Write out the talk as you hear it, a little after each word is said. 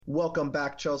Welcome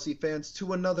back, Chelsea fans,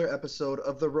 to another episode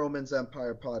of the Romans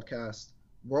Empire podcast,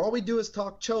 where all we do is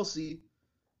talk Chelsea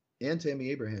and Tammy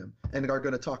Abraham, and are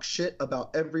going to talk shit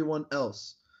about everyone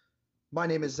else. My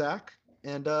name is Zach,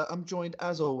 and I'm joined,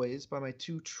 as always, by my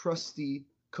two trusty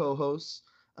co-hosts,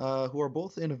 who are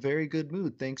both in a very good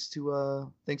mood, thanks to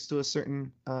a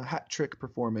certain hat trick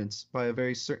performance by a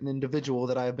very certain individual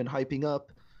that I have been hyping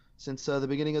up since the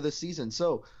beginning of this season.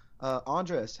 So,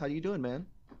 Andres, how you doing, man?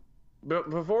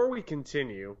 But before we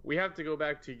continue, we have to go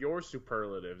back to your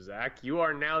superlative, Zach. You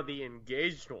are now the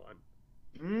engaged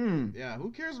one. Yeah, who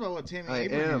cares about what Tammy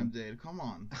Abraham did? Come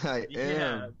on.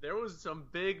 Yeah, there was some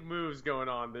big moves going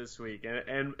on this week.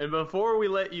 And before we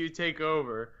let you take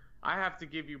over, I have to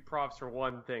give you props for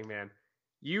one thing, man.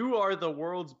 You are the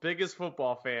world's biggest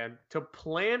football fan to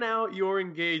plan out your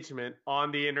engagement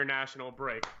on the international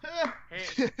break.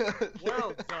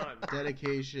 Well done.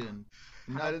 Dedication.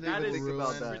 That is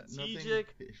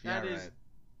strategic. That is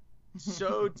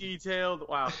so detailed.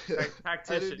 Wow.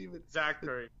 Tactician. Zach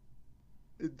Curry.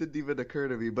 It didn't even occur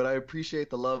to me, but I appreciate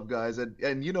the love, guys.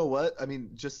 And you know what? I mean,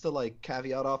 just to like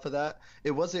caveat off of that,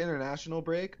 it was an international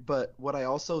break, but what I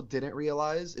also didn't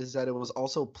realize is that it was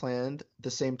also planned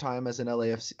the same time as an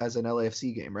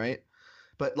LAFC game, right?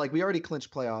 But like we already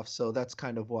clinched playoffs, so that's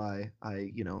kind of why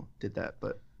I, did that.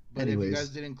 But anyways, if you guys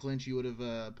didn't clinch, you would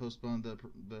have postponed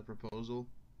the proposal.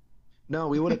 No,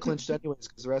 we would have clinched anyways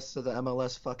because the rest of the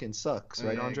MLS fucking sucks,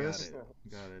 right, yeah, Andres?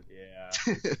 Got it. Yeah.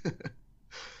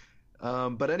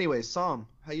 But anyways, Sam,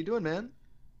 how you doing, man?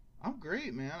 I'm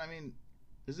great, man. I mean,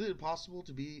 is it possible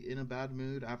to be in a bad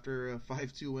mood after a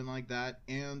 5-2 win like that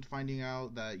and finding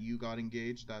out that you got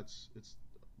engaged?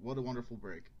 What a wonderful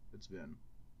break it's been.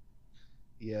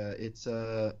 Yeah, it's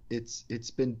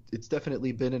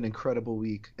definitely been an incredible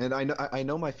week, and I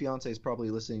know my fiance is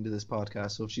probably listening to this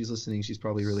podcast, so if she's listening, she's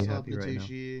probably really happy right now. How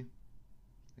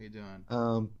you doing?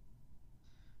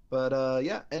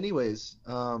 Yeah. Anyways,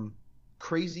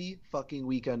 crazy fucking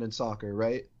weekend in soccer,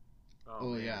 right?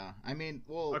 Oh yeah. I mean,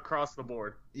 well, across the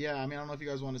board. Yeah, I mean, I don't know if you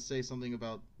guys want to say something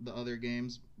about the other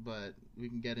games, but we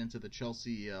can get into the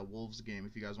Chelsea Wolves game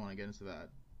if you guys want to get into that.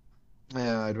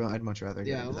 Yeah, I'd much rather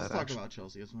get into that. Yeah, let's talk about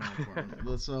Chelsea. It's more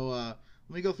important. So let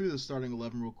me go through the starting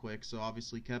 11 real quick. So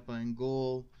obviously Kepa in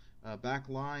goal, back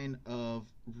line of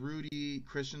Rudy,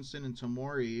 Christensen, and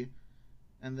Tomori,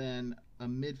 and then a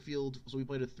midfield. So we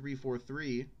played a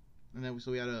 3-4-3, and then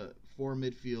we had four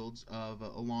midfields of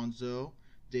Alonso,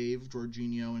 Dave,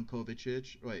 Jorginho, and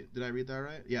Kovacic. Wait, did I read that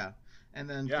right? Yeah. And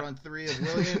then front three of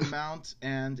Willian, Mount,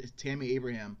 and Tammy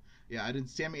Abraham. Yeah,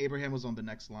 Tammy Abraham was on the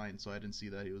next line, so I didn't see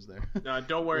that he was there. No,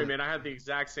 don't worry, man. I had the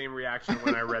exact same reaction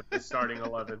when I read the starting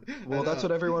 11. Well, that's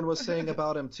what everyone was saying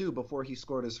about him, too, before he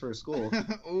scored his first goal.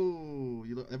 Oh,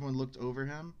 everyone looked over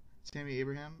him, Tammy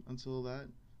Abraham, until that?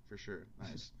 For sure.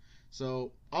 Nice.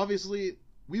 So, obviously,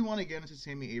 we want to get into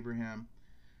Tammy Abraham,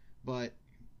 but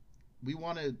we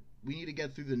need to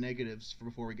get through the negatives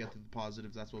before we get to the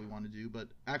positives. That's what we want to do. But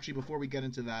actually, before we get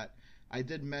into that, I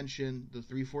did mention the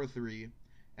 3-4-3.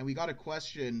 And we got a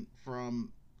question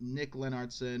from Nick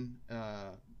Lennartson,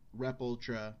 Rep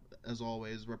Ultra, as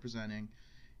always, representing.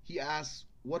 He asks,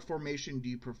 what formation do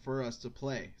you prefer us to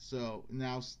play? So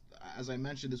now, as I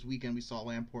mentioned this weekend, we saw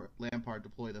Lampard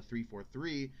deploy the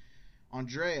 3-4-3.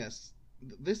 Andreas,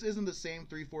 this isn't the same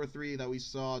 3-4-3 that we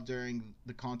saw during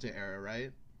the Conte era,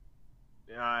 right?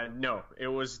 No, it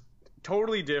was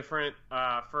totally different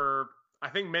for, I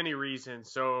think, many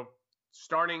reasons. So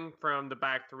starting from the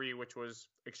back three, which was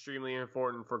extremely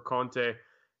important for Conte,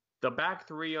 the back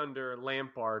three under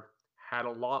Lampard had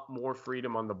a lot more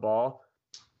freedom on the ball.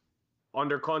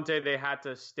 Under Conte, they had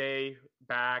to stay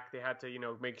back. They had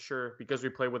to, make sure, because we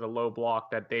played with a low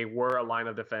block, that they were a line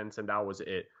of defense, and that was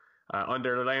it.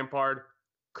 Under Lampard,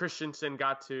 Christensen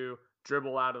got to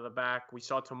dribble out of the back. We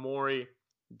saw Tomori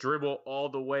dribble all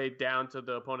the way down to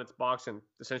the opponent's box and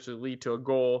essentially lead to a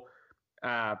goal.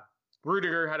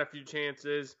 Rudiger had a few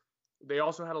chances. They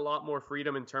also had a lot more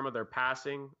freedom in terms of their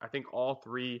passing. I think all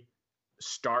three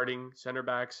starting center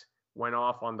backs went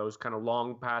off on those kind of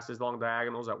long passes, long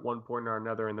diagonals at one point or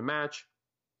another in the match.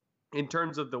 In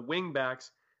terms of the wing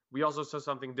backs, we also saw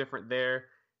something different there.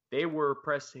 They were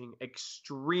pressing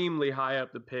extremely high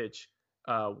up the pitch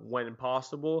when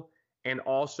possible. And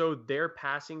also their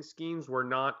passing schemes were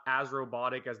not as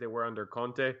robotic as they were under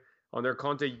Conte. Under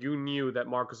Conte, you knew that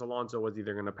Marcos Alonso was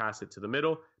either going to pass it to the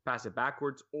middle, pass it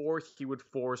backwards, or he would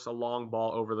force a long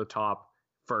ball over the top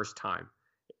first time.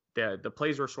 The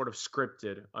plays were sort of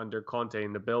scripted under Conte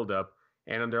in the build-up.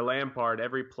 And under Lampard,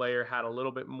 every player had a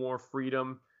little bit more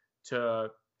freedom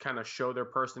to kind of show their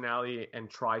personality and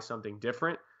try something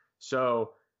different.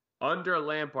 So under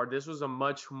Lampard, this was a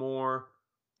much more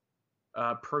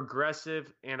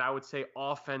progressive and I would say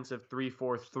offensive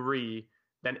 3-4-3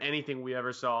 than anything we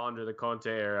ever saw under the Conte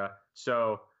era.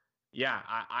 So, yeah,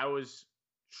 I was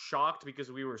shocked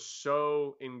because we were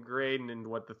so ingrained in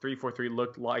what the 3-4-3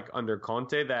 looked like under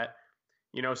Conte that,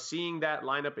 seeing that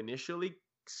lineup initially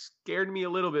scared me a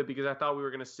little bit because I thought we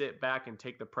were going to sit back and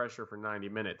take the pressure for 90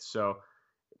 minutes. So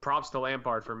props to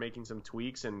Lampard for making some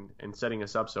tweaks and setting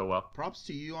us up so well. Props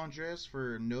to you, Andreas,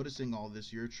 for noticing all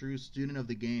this. You're a true student of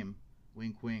the game.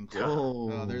 Wink, wink.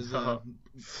 Oh. There's a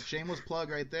shameless plug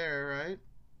right there, right?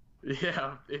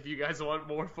 Yeah, if you guys want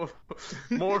more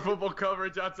football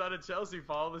coverage outside of Chelsea,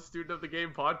 follow the Student of the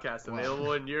Game podcast,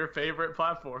 available in your favorite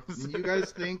platforms. You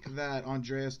guys think that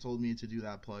Andreas told me to do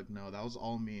that plug? No, that was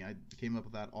all me. I came up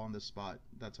with that on the spot.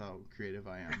 That's how creative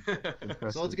I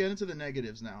am. So let's get into the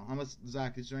negatives now.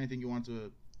 Zach, is there anything you want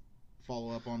to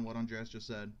follow up on what Andreas just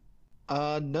said?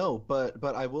 No, but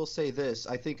I will say this.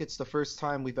 I think it's the first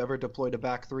time we've ever deployed a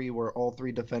back three where all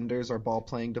three defenders are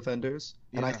ball-playing defenders.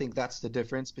 And I think that's the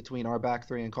difference between our back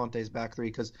three and Conte's back three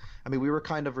because, we were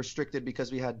kind of restricted because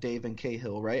we had Dave and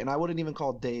Cahill, right? And I wouldn't even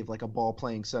call Dave like a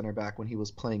ball-playing center back when he was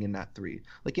playing in that three.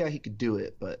 Like, yeah, he could do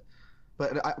it, but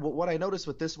what I noticed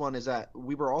with this one is that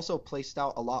we were also placed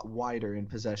out a lot wider in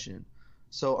possession.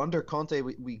 So under Conte,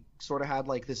 we sort of had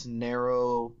like this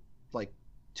narrow, like,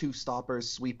 two stoppers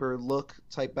sweeper look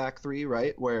type back three,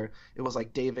 right? Where it was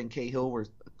like Dave and Cahill were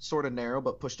sort of narrow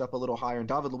but pushed up a little higher, and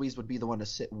David Luiz would be the one to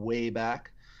sit way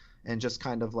back and just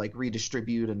kind of like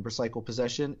redistribute and recycle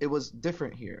possession. It was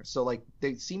different here. So like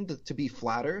they seemed to be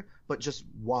flatter but just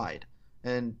wide.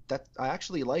 And that I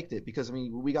actually liked it because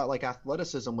we got like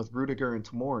athleticism with Rudiger and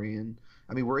Tomori, and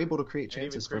we're able to create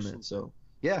chances from it. So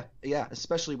yeah,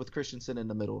 especially with Christensen in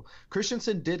the middle.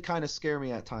 Christensen did kind of scare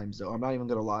me at times, though. I'm not even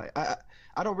gonna lie.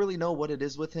 I don't really know what it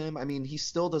is with him. He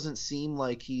still doesn't seem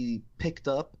like he picked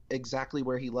up exactly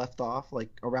where he left off,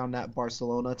 like around that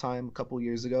Barcelona time a couple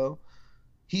years ago.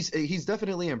 He's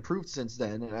definitely improved since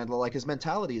then, and like his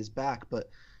mentality is back, but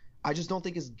I just don't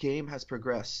think his game has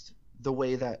progressed the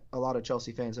way that a lot of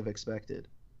Chelsea fans have expected.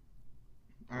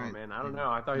 All right. Oh man, I don't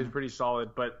know. I thought he was pretty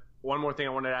solid, but one more thing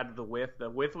I wanted to add to the width. The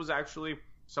width was actually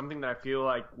something that I feel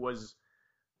like was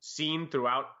seen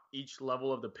throughout each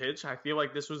level of the pitch. I feel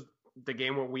like this was the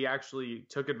game where we actually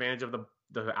took advantage of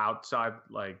the outside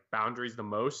like boundaries the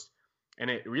most, and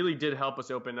it really did help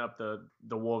us open up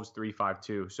the Wolves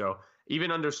 3-5-2. So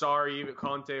even under Sarri, even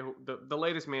Conte, the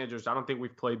latest managers, I don't think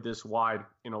we've played this wide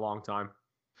in a long time.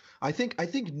 I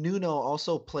think Nuno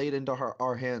also played into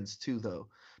our hands too, though,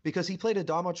 because he played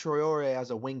Adama Traore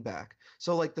as a wingback.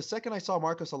 So like the second I saw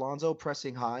Marcos Alonso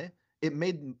pressing high, it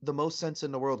made the most sense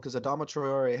in the world because Adama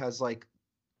Traore has like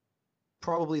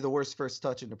probably the worst first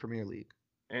touch in the Premier League.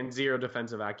 And zero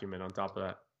defensive acumen on top of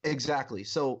that. Exactly.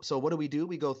 So what do?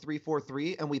 We go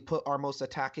 3-4-3 and we put our most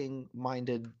attacking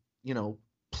minded,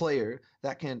 player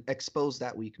that can expose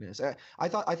that weakness. I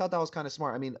thought that was kind of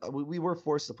smart. We were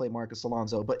forced to play Marcos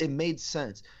Alonso, but it made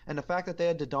sense. And the fact that they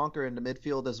had Dendoncker in the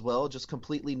midfield as well just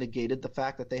completely negated the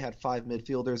fact that they had 5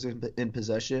 midfielders in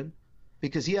possession,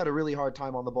 because he had a really hard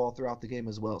time on the ball throughout the game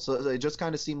as well. So it just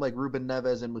kind of seemed like Ruben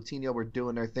Neves and Moutinho were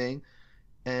doing their thing,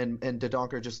 and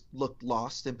Dendoncker just looked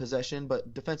lost in possession,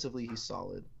 but defensively he's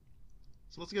solid.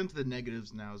 So let's get into the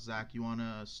negatives now. Zach, you want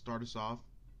to start us off?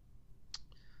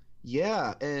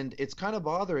 Yeah, and it's kind of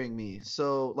bothering me.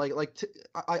 So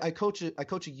I coach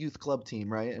a youth club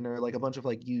team, right? And there are like a bunch of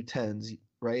like U10s,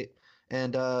 right?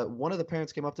 And one of the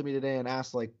parents came up to me today and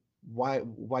asked like,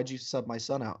 why'd you sub my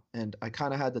son out? And I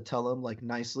kind of had to tell him like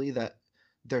nicely that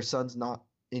their son's not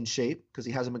in shape because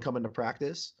he hasn't been coming to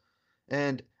practice.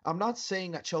 And I'm not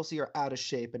saying that Chelsea are out of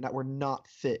shape and that we're not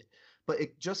fit, but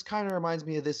it just kind of reminds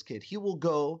me of this kid. He will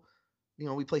go,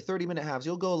 we play 30-minute halves.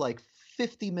 He'll go like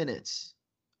 50 minutes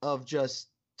of just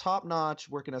top notch,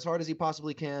 working as hard as he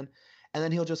possibly can, and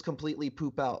then he'll just completely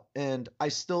poop out. And I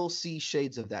still see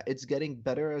shades of that. It's getting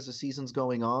better as the season's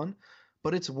going on,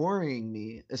 but it's worrying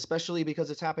me, especially because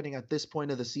it's happening at this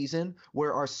point of the season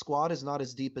where our squad is not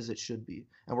as deep as it should be.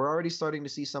 And we're already starting to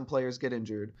see some players get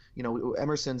injured.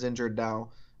 Emerson's injured now.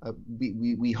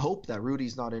 We hope that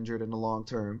Rudy's not injured in the long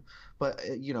term. But,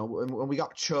 when we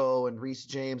got Cho and Reece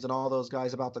James and all those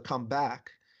guys about to come back.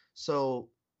 So,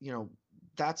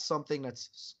 that's something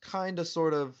that's kind of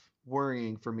sort of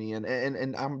worrying for me.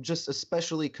 And I'm just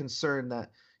especially concerned that,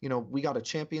 we got a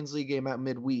Champions League game at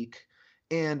midweek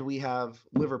and we have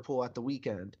Liverpool at the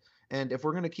weekend. And if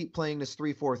we're going to keep playing this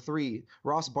 3-4-3,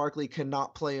 Ross Barkley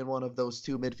cannot play in one of those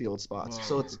two midfield spots. Whoa.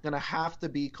 So it's going to have to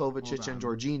be Kovacic and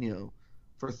Jorginho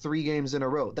for 3 games in a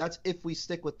row. That's if we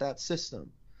stick with that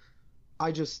system.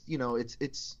 I just,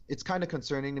 it's kind of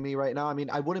concerning to me right now. I mean,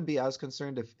 I wouldn't be as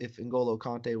concerned if N'Golo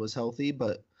Kante was healthy,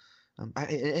 but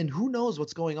and who knows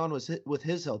what's going on with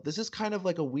his health. This is kind of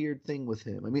like a weird thing with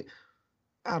him. I mean,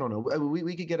 I don't know.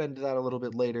 We could get into that a little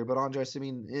bit later, but Andres, I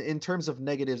mean, in terms of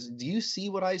negatives, do you see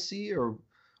what I see, or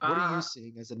what are you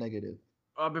seeing as a negative?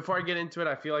 Before I get into it,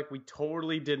 I feel like we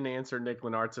totally didn't answer Nick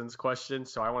Lenartson's question,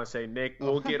 so I want to say, Nick,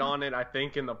 we'll get on it, I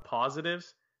think, in the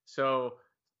positives. So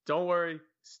don't worry,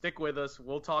 stick with us.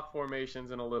 We'll talk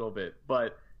formations in a little bit.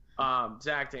 But,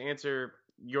 Zach, to answer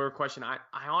your question, I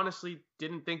honestly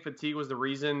didn't think fatigue was the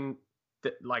reason.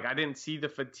 I didn't see the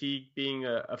fatigue being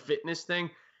a fitness thing.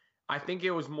 I think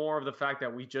it was more of the fact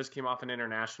that we just came off an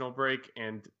international break,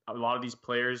 and a lot of these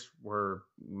players were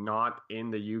not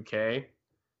in the UK.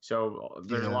 So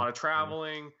there's a lot of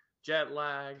traveling, jet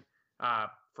lag.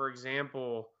 For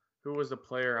example, who was the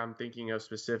player I'm thinking of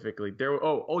specifically?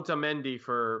 Otamendi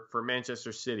for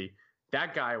Manchester City.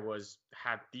 That guy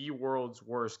had the world's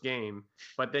worst game.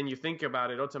 But then you think about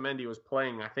it, Otamendi was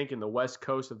playing, I think, in the west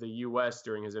coast of the U.S.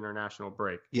 during his international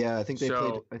break. Yeah, I think they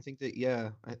played. I think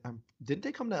that didn't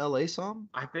they come to L.A. some?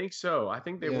 I think so. I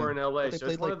think they were in L.A. So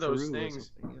it's one of those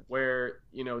things where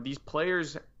these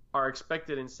players are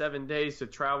expected in 7 days to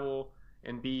travel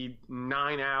and be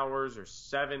 9 hours or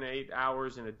 7, 8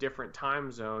 hours in a different time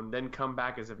zone, then come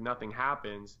back as if nothing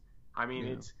happens. I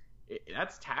mean,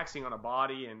 that's taxing on a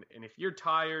body, and if you're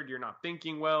tired, you're not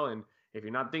thinking well, and if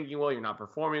you're not thinking well, you're not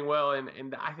performing well,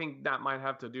 and I think that might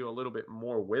have to do a little bit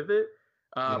more with it.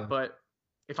 But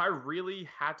if I really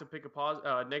had to pick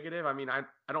a negative, I mean, I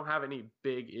don't have any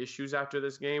big issues after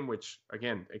this game, which,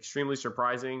 again, extremely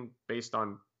surprising based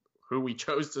on who we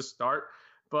chose to start.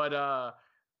 But,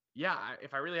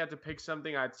 if I really had to pick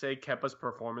something, I'd say Kepa's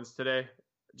performance today,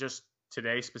 just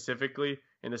today specifically,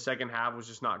 in the second half was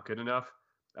just not good enough.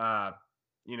 I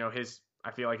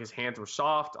feel like his hands were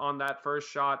soft on that first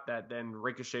shot that then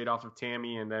ricocheted off of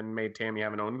Tammy and then made Tammy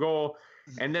have an own goal.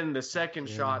 And then the second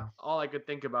shot, all I could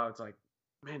think about is like,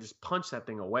 man, just punch that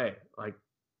thing away. Like,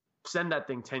 send that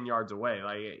thing 10 yards away.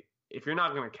 Like, if you're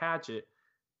not going to catch it,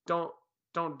 don't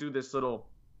do this little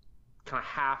kind of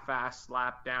half-ass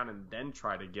slap down and then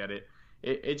try to get it.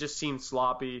 It just seemed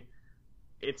sloppy.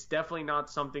 It's definitely not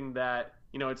something that,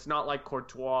 it's not like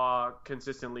Courtois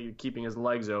consistently keeping his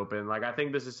legs open. Like, I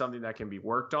think this is something that can be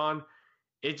worked on.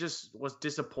 It just was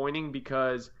disappointing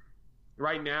because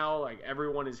right now, like,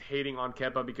 everyone is hating on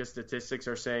Kepa because statistics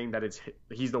are saying that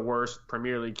he's the worst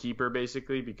Premier League keeper,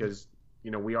 basically, because,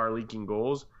 we are leaking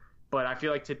goals. But I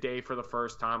feel like today, for the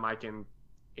first time, I can,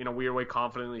 in a weird way,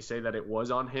 confidently say that it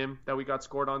was on him that we got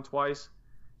scored on twice.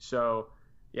 So,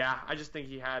 yeah, I just think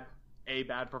he had a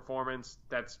bad performance.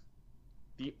 That's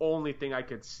the only thing I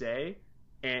could say.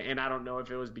 And I don't know if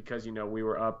it was because, we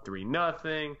were up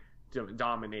 3-0,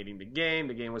 dominating the game.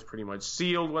 The game was pretty much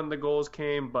sealed when the goals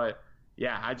came. But,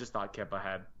 yeah, I just thought Kepa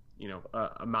had,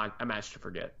 a match to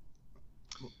forget.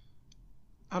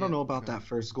 I don't know about that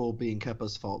first goal being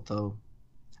Kepa's fault, though.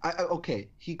 Okay,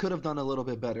 he could have done a little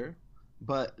bit better.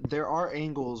 But there are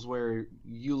angles where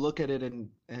you look at it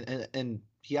and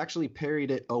he actually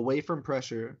parried it away from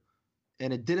pressure,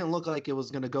 and it didn't look like it was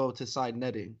going to go to side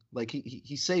netting. Like,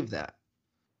 he saved that.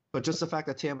 But just the fact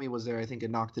that Tammy was there, I think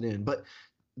it knocked it in. But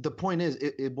the point is,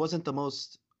 it wasn't the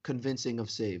most convincing of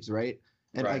saves, right?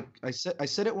 And right. I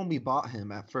said it when we bought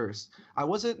him at first. I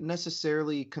wasn't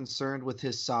necessarily concerned with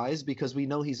his size because we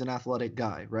know he's an athletic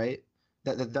guy, right?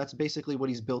 That's basically what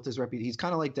he's built his reputation. He's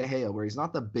kind of like De Gea, where he's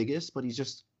not the biggest, but he's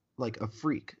just like a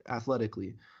freak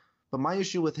athletically. But my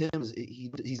issue with him is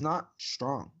he's not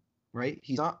strong, right?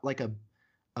 He's not like a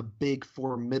big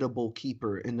formidable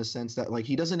keeper in the sense that, like,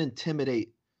 he doesn't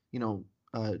intimidate,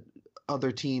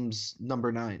 other teams'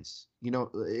 number 9s,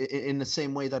 in the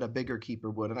same way that a bigger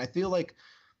keeper would. And I feel like,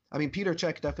 Peter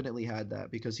Cech definitely had that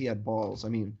because he had balls.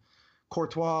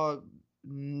 Courtois,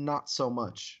 not so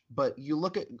much. But you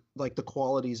look at, like, the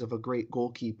qualities of a great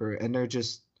goalkeeper, and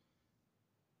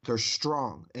they're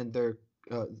strong, and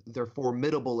they're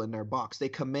formidable in their box. They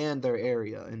command their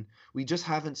area, and we just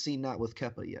haven't seen that with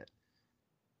Kepa yet.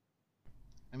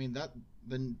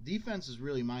 The defense is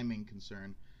really my main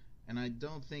concern, and I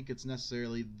don't think it's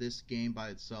necessarily this game by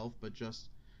itself, but just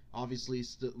obviously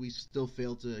we still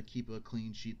failed to keep a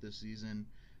clean sheet this season.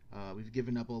 We've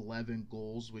given up 11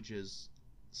 goals, which is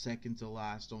second to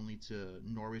last only to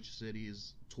Norwich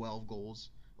City's 12 goals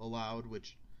allowed,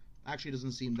 which actually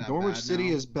doesn't seem that Norwich bad City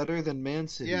now. Is better than Man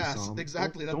City. Yeah,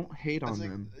 exactly. Don't hate on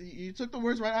them. You took the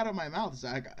words right out of my mouth,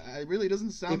 Zach. It really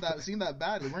doesn't seem that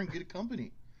bad. We're in good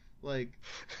company. Like,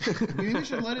 we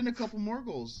should let in a couple more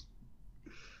goals.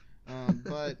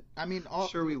 But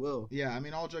sure we will. Yeah,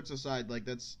 all jokes aside, like,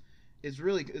 that's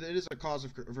it is a cause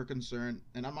for concern,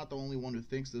 and I'm not the only one who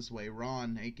thinks this way.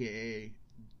 Ron, aka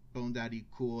Bone Daddy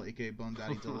Cool, aka Bone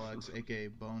Daddy Deluxe, aka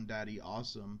Bone Daddy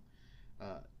Awesome,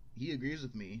 he agrees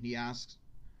with me. He asks,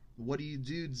 "What do you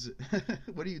dudes,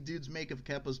 what do you dudes make of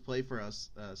Kepa's play for us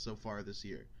so far this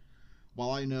year?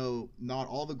 While I know not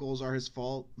all the goals are his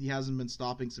fault, he hasn't been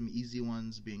stopping some easy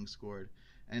ones being scored,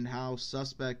 and how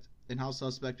suspect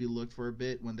he looked for a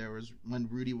bit when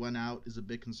Rudy went out is a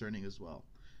bit concerning as well."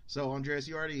 So, Andreas,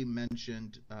 you already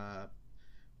mentioned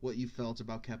what you felt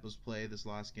about Kepa's play this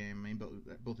last game. I mean,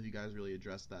 both of you guys really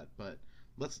addressed that, but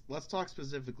let's talk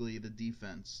specifically the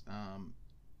defense.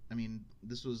 I mean,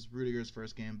 this was Rudiger's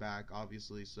first game back,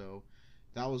 obviously, so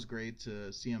that was great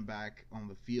to see him back on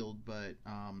the field. But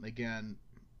again,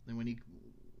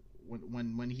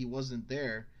 when he wasn't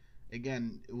there,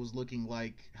 again, it was looking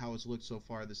like how it's looked so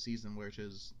far this season, which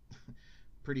is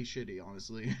pretty shitty,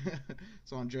 honestly.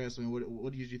 So, Andreas, I mean,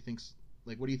 what do you think?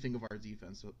 Like, what do you think of our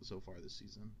defense so far this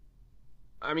season?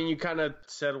 I mean, you kind of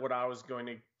said what I was going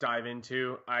to dive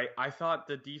into. I thought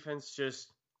the defense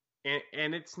just,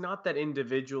 and it's not that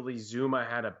individually Zuma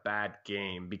had a bad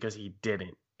game, because he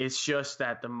didn't. It's just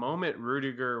that the moment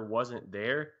Rudiger wasn't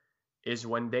there is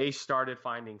when they started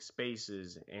finding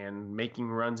spaces and making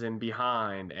runs in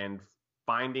behind and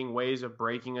finding ways of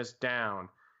breaking us down.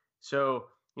 So,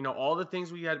 you know, all the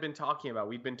things we had been talking about,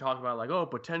 we've been talking about like, oh,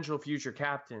 potential future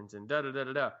captains and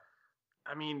da-da-da-da-da.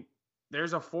 I mean,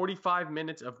 there's a 45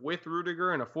 minutes of with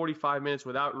Rudiger and a 45 minutes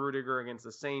without Rudiger against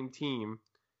the same team.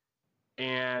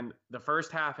 And the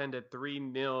first half ended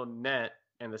 3-0 net,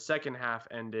 and the second half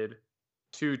ended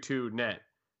 2-2 net.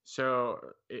 So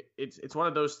it's one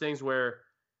of those things where,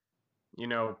 you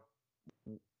know,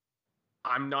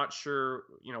 I'm not sure,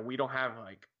 you know, we don't have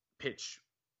like pitch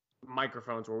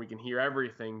microphones where we can hear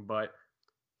everything, but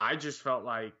I just felt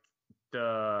like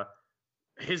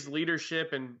his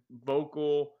leadership and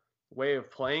vocal way of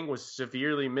playing was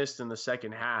severely missed in the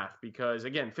second half, because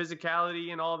again,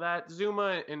 physicality and all that,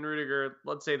 Zuma and Rudiger,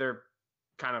 let's say they're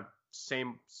kind of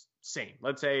same.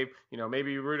 Let's say, you know,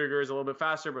 maybe Rudiger is a little bit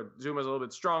faster, but Zuma's a little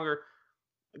bit stronger.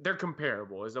 They're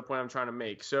comparable is the point I'm trying to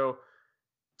make. So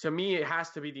to me, it has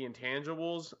to be the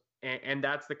intangibles, and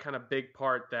that's the kind of big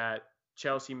part that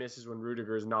Chelsea misses when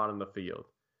Rudiger is not on the field.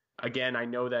 Again, I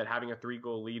know that having a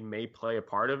 3-goal lead may play a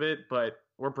part of it, but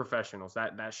we're professionals.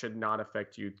 That should not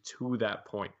affect you to that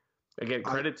point. Again,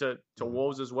 credit to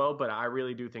Wolves as well, but I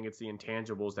really do think it's the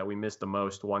intangibles that we missed the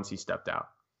most once he stepped out.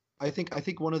 I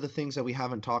think one of the things that we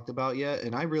haven't talked about yet,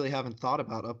 and I really haven't thought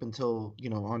about up until, you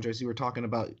know, Andres, you were talking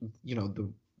about, you know,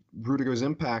 the Rudiger's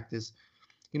impact is,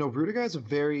 you know, Rudiger has a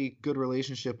very good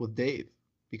relationship with Dave,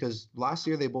 because last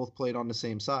year they both played on the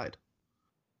same side.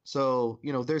 So,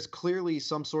 you know, there's clearly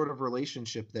some sort of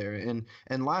relationship there.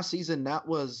 And last season, that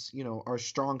was, you know, our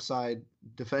strong side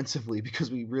defensively, because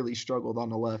we really struggled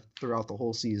on the left throughout the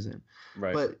whole season.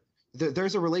 Right. But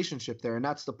there's a relationship there, and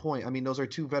that's the point. I mean, those are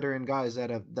two veteran guys that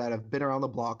have been around the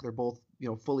block. They're both, you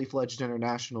know, fully fledged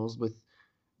internationals with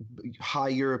high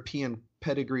European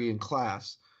pedigree and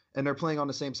class, and they're playing on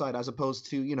the same side, as opposed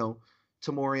to, you know,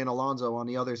 Tomori and Alonso on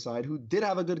the other side, who did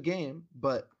have a good game,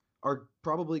 but are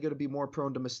probably going to be more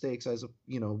prone to mistakes, as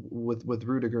you know, with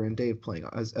Rudiger and Dave playing,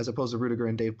 as opposed to Rudiger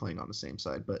and Dave playing on the same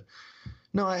side. But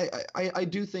no, I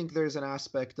do think there's an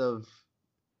aspect of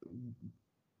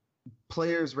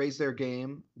players raise their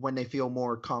game when they feel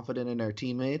more confident in their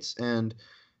teammates. And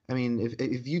I mean,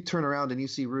 if you turn around and you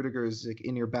see Rudiger's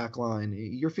in your back line,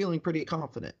 you're feeling pretty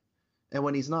confident. And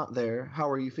when he's not there, how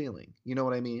are you feeling? You know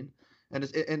what I mean?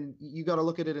 And you got to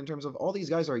look at it in terms of all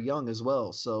these guys are young as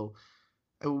well. So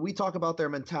we talk about their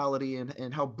mentality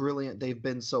and how brilliant they've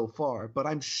been so far, but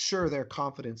I'm sure their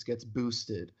confidence gets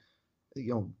boosted,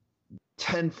 you know,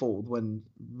 tenfold when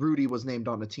Rudy was named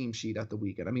on the team sheet at the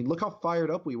weekend. I mean, look how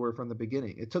fired up we were from the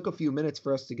beginning. It took a few minutes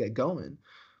for us to get going,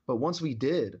 but once we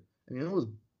did, I mean, it was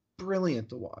brilliant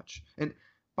to watch. And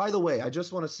by the way, I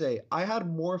just want to say I had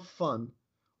more fun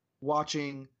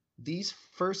watching these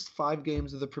first 5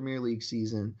 games of the Premier League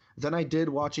season than I did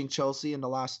watching Chelsea in the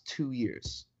last 2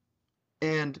 years.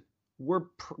 And we're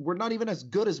not even as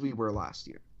good as we were last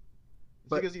year.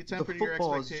 But because you tempered your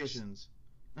expectations.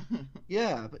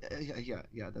 Yeah,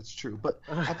 that's true. But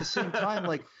at the same time,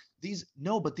 like these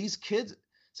kids.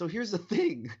 So here's the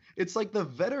thing: it's like the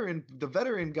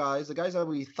veteran guys, the guys that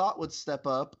we thought would step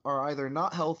up, are either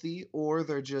not healthy or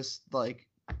they're just like,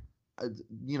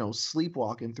 you know,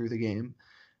 sleepwalking through the game.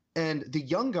 And the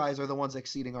young guys are the ones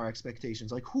exceeding our expectations.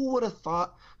 Like, who would have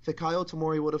thought Fikayo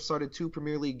Tomori would have started 2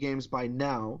 Premier League games by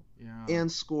now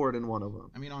and scored in one of them?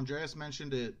 I mean, Andreas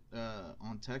mentioned it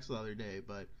on text the other day,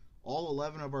 but all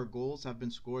 11 of our goals have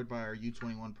been scored by our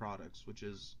U21 products, which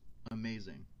is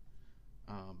amazing.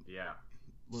 Yeah.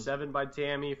 7 by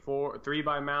Tammy, 3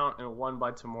 by Mount, and 1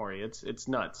 by Tamori. It's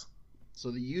nuts.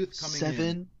 So the youth coming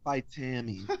 7 by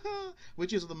Tammy.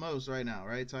 Which is the most right now,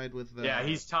 right? Tied with yeah,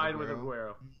 he's tied Aguero. with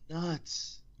Aguero.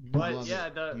 Nuts. But yeah,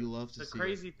 you love to the see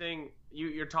crazy it. thing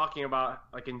you're talking about,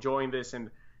 like enjoying this,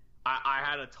 and I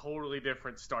had a totally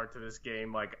different start to this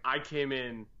game. Like I came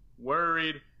in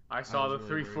worried. I saw the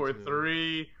really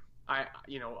 3-4-3.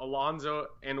 Alonso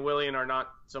and Willian are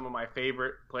not some of my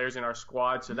favorite players in our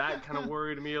squad, so that kind of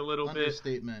worried me a little bit.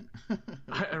 Understatement.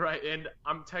 Right, and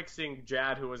I'm texting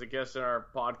Jad, who was a guest on our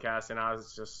podcast, and I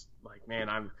was just like,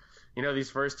 man, these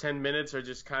first 10 minutes are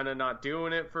just kind of not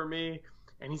doing it for me.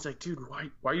 And he's like, dude, why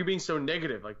are you being so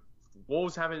negative? Like,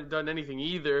 Wolves haven't done anything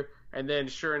either. And then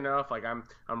sure enough, like I'm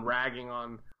ragging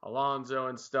on Alonso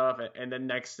and stuff. And then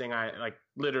next thing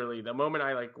literally the moment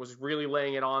I was really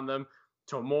laying it on them,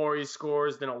 Tomori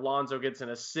scores, then Alonso gets an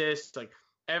assist, like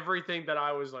everything that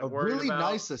I was worried really about.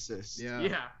 Nice assist.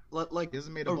 Yeah. Like he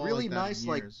hasn't made a ball really like that nice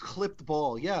in years. clipped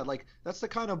ball. Yeah, like that's the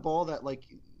kind of ball that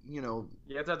You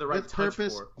have to have the right with touch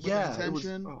purpose, for. with yeah,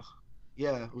 intention.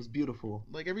 it was beautiful.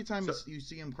 Like every time you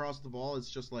see him cross the ball, it's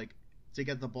just like to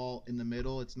get the ball in the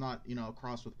middle. It's not a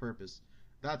cross with purpose.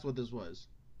 That's what this was.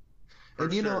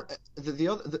 And the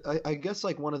other, I guess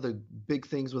like one of the big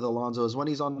things with Alonso is when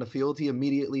he's on the field, he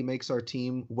immediately makes our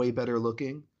team way better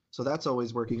looking. So that's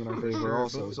always working in our favor Sure,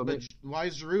 also. but why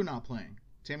is Giroud not playing?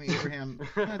 Tammy Abraham,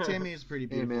 Tammy is pretty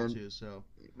beautiful too. So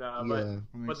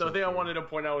But the thing I wanted to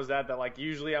point out was that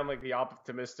usually I'm like the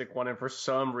optimistic one, and for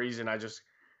some reason I just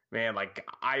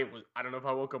I don't know if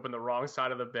I woke up in the wrong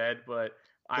side of the bed, but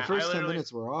the first 10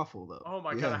 minutes were awful though. Oh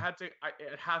my god!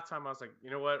 At halftime I was like, you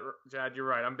know what, Jad, you're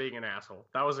right. I'm being an asshole.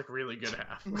 That was a really good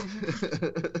half.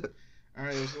 All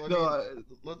right.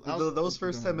 Those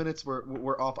first 10 minutes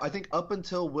were off. I think up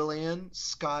until Willian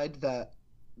skied that,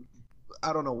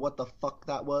 I don't know what the fuck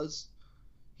that was.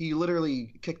 He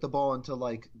literally kicked the ball into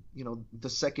the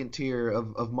second tier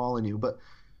of Molyneux. But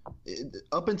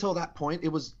up until that point, it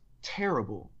was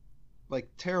terrible,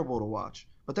 terrible to watch.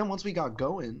 But then once we got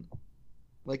going,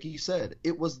 like you said,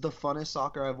 it was the funnest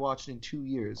soccer I've watched in 2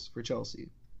 years for Chelsea.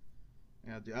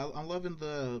 Yeah, dude, I'm loving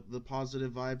the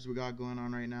positive vibes we got going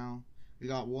on right now. We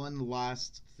got one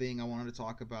last thing I wanted to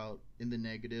talk about in the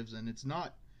negatives, and it's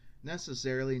not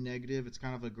necessarily negative. It's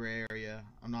kind of a gray area.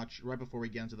 I'm not sure. Right before we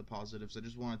get into the positives, I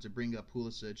just wanted to bring up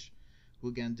Pulisic, who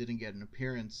again didn't get an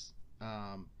appearance.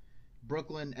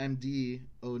 Brooklyn MD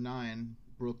 09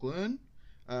 Brooklyn.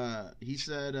 He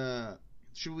said,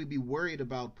 should we be worried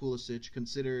about Pulisic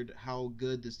considered how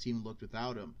good this team looked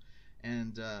without him?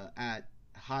 And at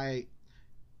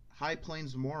High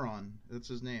Plains Moron, that's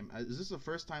his name. Is this a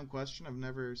first time question? I've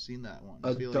never seen that one.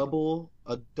 A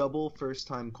double first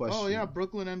time question. Oh yeah,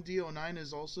 Brooklyn MD09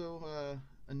 is also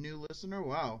a new listener.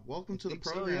 Wow, welcome to the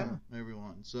program,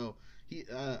 everyone. So he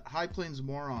High Plains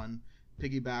Moron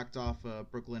piggybacked off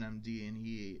Brooklyn MD, and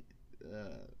he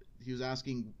was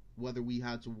asking whether we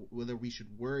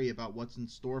should worry about what's in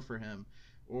store for him,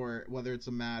 or whether it's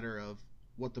a matter of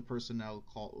what the personnel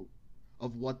called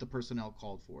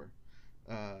for.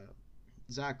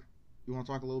 Zach, you want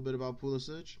to talk a little bit about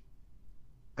Pulisic?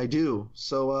 I do.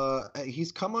 So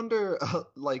he's come under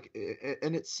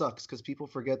and it sucks because people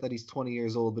forget that he's 20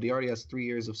 years old, but he already has 3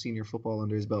 years of senior football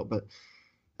under his belt. But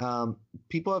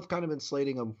people have kind of been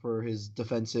slating him for his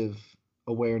defensive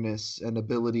awareness and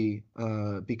ability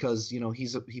because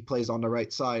he plays on the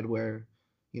right side where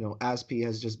Aspi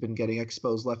has just been getting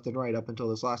exposed left and right up until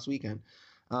this last weekend.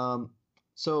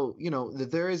 So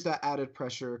there is that added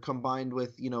pressure combined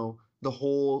with the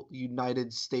whole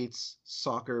United States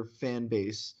soccer fan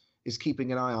base is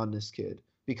keeping an eye on this kid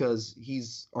because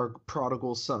he's our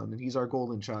prodigal son and he's our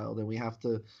golden child, and we have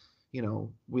to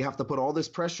put all this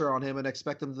pressure on him and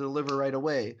expect him to deliver right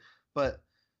away. But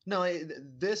no,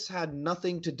 this had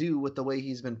nothing to do with the way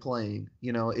he's been playing.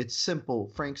 It's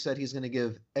simple. Frank said he's going to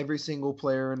give every single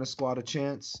player in the squad a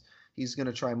chance. He's going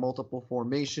to try multiple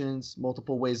formations,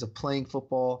 multiple ways of playing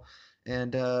football,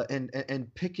 and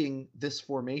picking this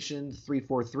formation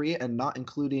 3-4-3 and not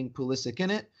including Pulisic in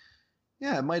it.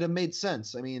 Yeah, it might have made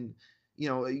sense. I mean,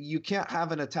 you can't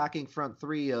have an attacking front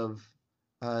three of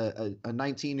a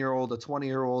 19-year-old, a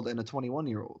 20-year-old, and a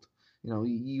 21-year-old.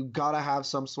 You got to have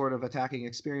some sort of attacking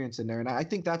experience in there, and I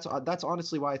think that's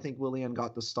honestly why I think Willian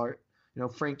got the start.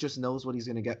 Frank just knows what he's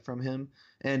going to get from him,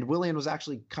 and Willian was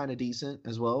actually kind of decent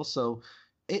as well. So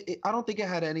I don't think it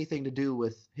had anything to do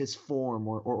with his form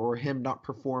or him not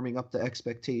performing up to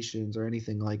expectations or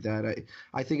anything like that.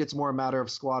 I think it's more a matter of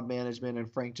squad management and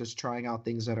Frank just trying out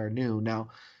things that are new. Now,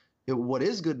 What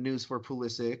is good news for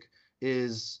Pulisic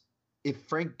is if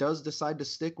Frank does decide to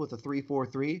stick with a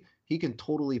 3-4-3, he can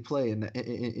totally play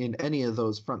in any of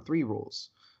those front three roles.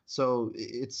 So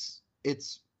it's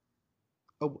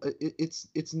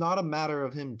not a matter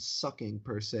of him sucking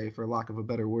per se, for lack of a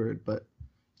better word, but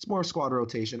it's more squad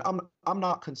rotation. I'm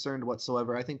not concerned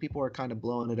whatsoever. I think people are kind of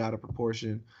blowing it out of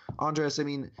proportion. Andres, I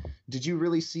mean, did you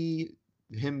really see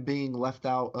him being left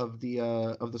out of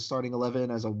the starting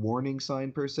 11 as a warning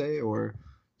sign per se, or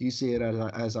do you see it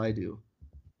as I do?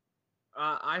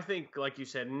 I think, like you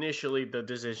said, initially the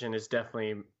decision is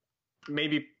definitely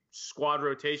maybe squad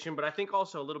rotation, but I think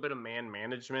also a little bit of man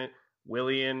management.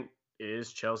 Willian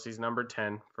is Chelsea's number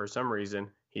 10 for some reason.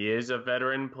 He is a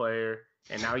veteran player,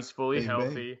 and now he's fully Bang,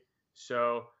 healthy. bang.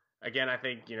 So, again, I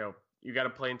think, you got to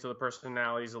play into the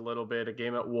personalities a little bit. A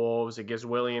game at Wolves, it gives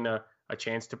Willian a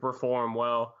chance to perform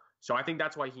well. So I think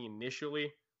that's why he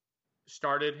initially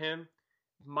started him.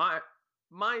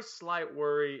 My slight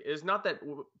worry is not that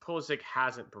Pulisic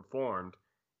hasn't performed,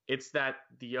 it's that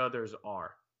the others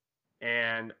are.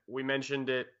 And we mentioned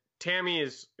it. Tammy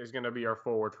is going to be our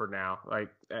forward for now. Like,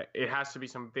 it has to be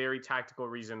some very tactical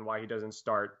reason why he doesn't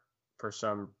start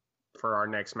for our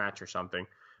next match or something.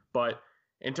 But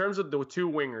in terms of the two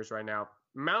wingers right now,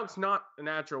 Mount's not a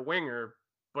natural winger,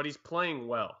 but he's playing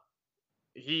well.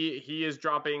 He is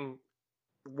dropping,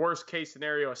 worst case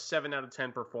scenario, a 7 out of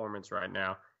 10 performance right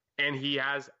now, and he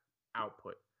has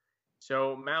output.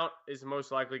 So Mount is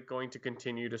most likely going to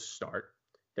continue to start.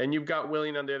 Then you've got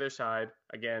Willian on the other side.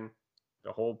 Again,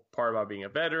 the whole part about being a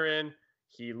veteran,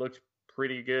 he looked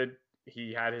pretty good.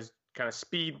 He had his kind of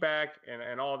speed back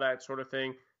and all that sort of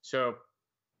thing. So,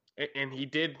 and he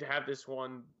did have this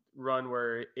one run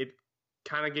where it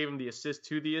kind of gave him the assist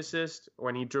to the assist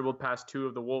when he dribbled past two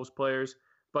of the Wolves players.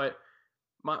 But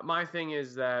my thing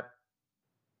is that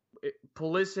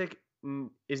Pulisic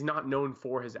is not known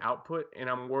for his output, and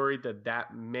I'm worried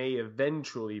that may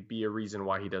eventually be a reason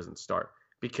why he doesn't start,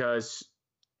 because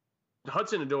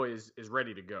Hudson-Odoi is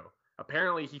ready to go.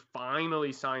 Apparently, he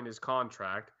finally signed his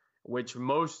contract, which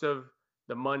most of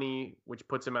the money, which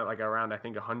puts him at like around, I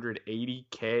think,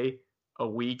 180K a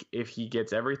week if he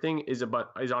gets everything, is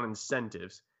on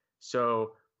incentives.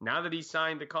 So now that he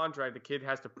signed the contract, the kid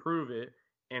has to prove it,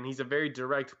 and he's a very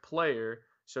direct player.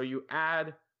 So you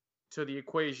add to the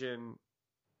equation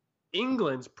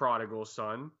England's prodigal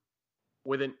son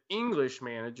with an English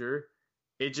manager.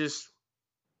 It just,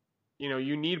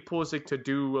 you need Pulisic to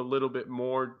do a little bit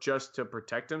more just to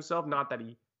protect himself. Not that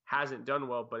he hasn't done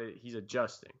well, but he's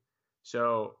adjusting.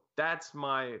 So that's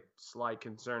my slight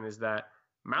concern, is that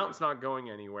Mount's not going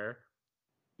anywhere.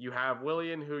 You have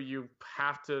Willian, who you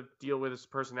have to deal with his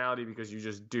personality because you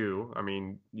just do. I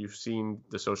mean, you've seen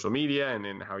the social media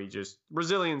and how he just,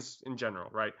 Brazilians in general,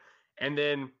 right? And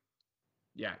then,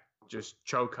 yeah, just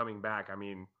Cho coming back. I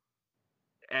mean,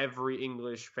 every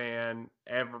English fan,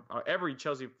 every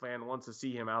Chelsea fan wants to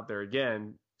see him out there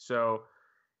again. So,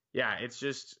 yeah, it's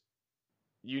just,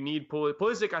 you need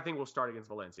Pulisic. I think will start against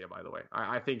Valencia, by the way.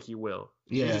 I think he will.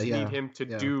 You just need him to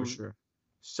do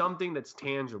something that's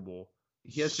tangible.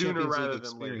 He has sooner Champions rather League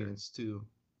than later. experience too,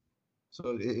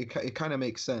 so it kind of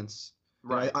makes sense.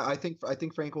 Right. I think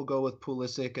Frank will go with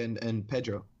Pulisic and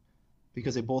Pedro,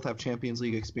 because they both have Champions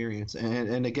League experience,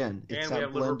 and again, it's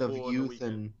that blend of youth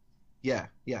and yeah,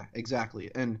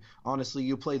 exactly. And honestly,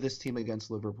 you play this team against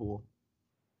Liverpool,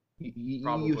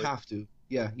 you have to.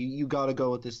 Yeah, you got to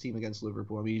go with this team against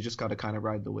Liverpool. I mean, you just got to kind of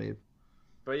ride the wave.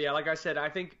 But yeah, like I said, I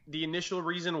think the initial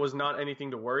reason was not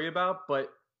anything to worry about,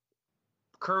 but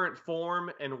current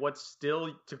form and what's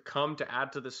still to come to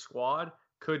add to the squad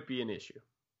could be an issue.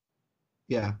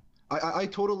 Yeah, I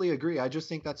totally agree. I just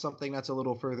think that's something that's a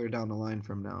little further down the line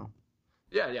from now.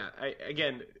 Yeah.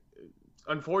 Again,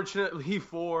 unfortunately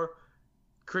for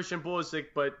Christian Pulisic,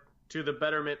 but to the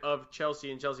betterment of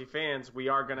Chelsea and Chelsea fans, we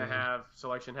are going to have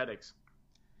selection headaches.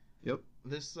 Yep.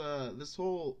 This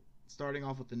whole starting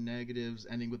off with the negatives,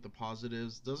 ending with the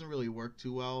positives doesn't really work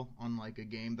too well on like a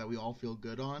game that we all feel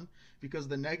good on, because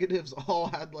the negatives all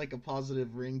had like a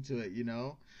positive ring to it,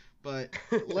 But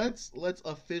let's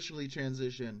officially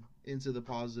transition into the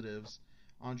positives.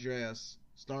 Andreas,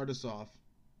 start us off.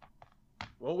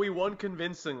 Well, we won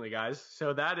convincingly, guys.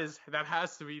 So that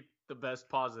has to be the best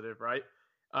positive, right?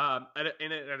 At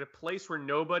a place where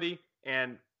nobody,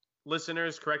 and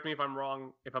listeners, correct me if I'm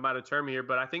wrong, if I'm out of term here,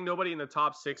 but I think nobody in the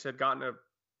top 6 had gotten a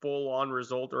full-on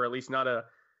result, or at least not a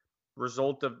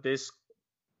result of this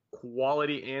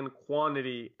quality and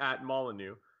quantity at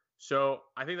Molineux. So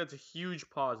I think that's a huge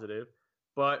positive.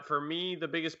 But for me, the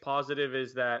biggest positive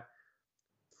is that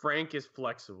Frank is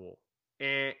flexible.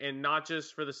 And not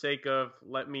just for the sake of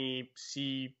let me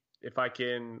see if I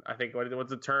can, I think what's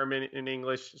the term in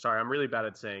English? Sorry, I'm really bad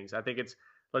at sayings. I think it's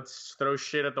let's throw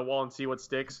shit at the wall and see what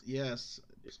sticks. Yes.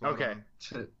 Okay.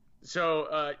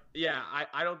 So, yeah,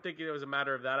 I don't think it was a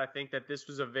matter of that. I think that this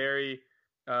was a very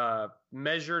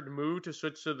measured move to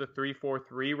switch to the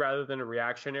 3-4-3 rather than a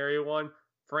reactionary one.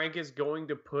 Frank is going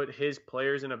to put his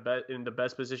players in the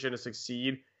best position to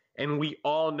succeed. And we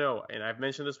all know, and I've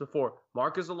mentioned this before,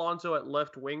 Marcos Alonso at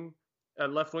left wing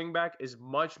back is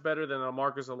much better than a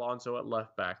Marcos Alonso at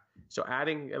left back. So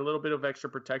adding a little bit of extra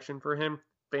protection for him,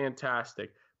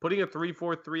 fantastic. Putting a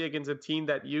 3-4-3 against a team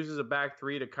that uses a back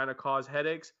three to kind of cause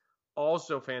headaches,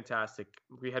 also fantastic.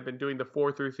 We had been doing the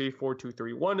 4-3-3,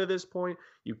 4-2-3-1 to this point.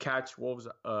 You catch Wolves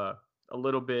a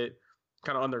little bit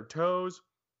kind of on their toes.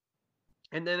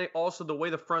 And then also the way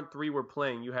the front three were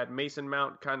playing, you had Mason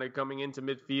Mount kind of coming into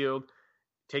midfield,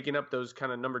 taking up those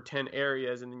kind of number 10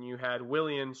 areas, and then you had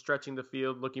Willian stretching the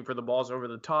field, looking for the balls over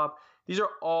the top. These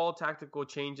are all tactical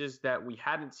changes that we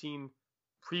hadn't seen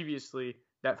previously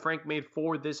that Frank made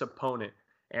for this opponent.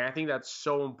 And I think that's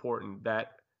so important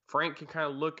that Frank can kind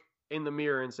of look in the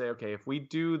mirror and say, okay, if we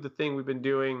do the thing we've been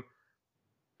doing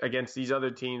against these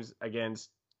other teams, against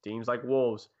teams like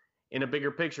Wolves, in a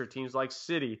bigger picture, teams like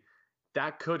City,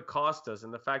 that could cost us.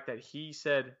 And the fact that he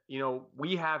said,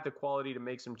 we have the quality to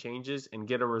make some changes and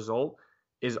get a result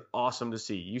is awesome to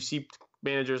see. You see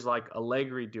managers like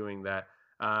Allegri doing that.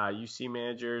 You see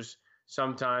managers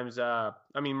sometimes,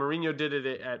 Mourinho did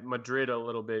it at Madrid a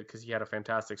little bit because he had a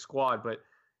fantastic squad. But,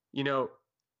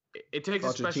 it takes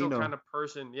a special kind of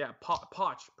person. Yeah,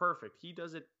 Poch, perfect. He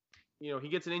does it. He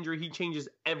gets an injury, he changes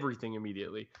everything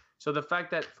immediately. So the fact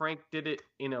that Frank did it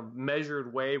in a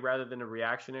measured way rather than a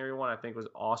reactionary one, I think was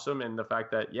awesome. And the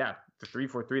fact that, the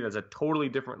 3-4-3, that's a totally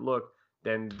different look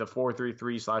than the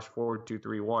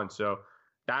 4-3-3/4-2-3-1. So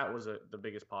that was the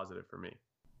biggest positive for me.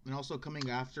 And also coming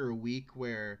after a week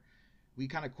where we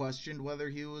kind of questioned whether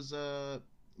he was,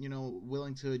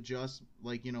 willing to adjust.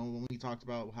 Like, when we talked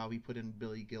about how he put in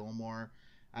Billy Gilmore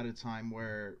at a time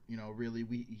where, really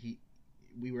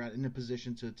we were in a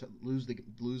position to lose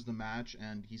the match,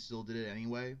 and he still did it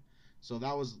anyway. So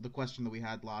that was the question that we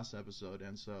had last episode,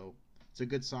 and so it's a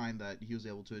good sign that he was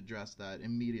able to address that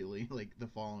immediately, like the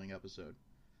following episode.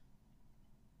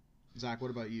 Zach,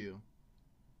 what about you?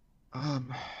 I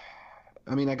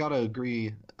gotta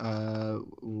agree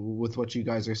with what you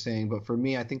guys are saying, but for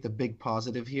me, I think the big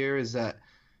positive here is that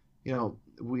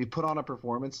we put on a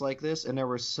performance like this, and there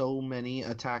were so many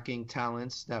attacking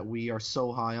talents that we are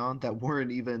so high on that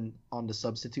weren't even on the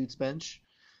substitutes bench.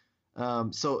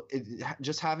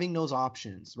 Just having those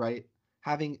options, right?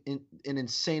 Having an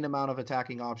insane amount of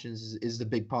attacking options is the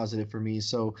big positive for me.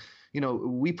 So,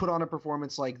 we put on a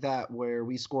performance like that where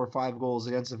we score 5 goals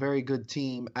against a very good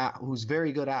team who's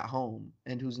very good at home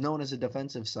and who's known as a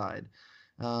defensive side.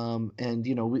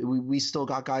 We still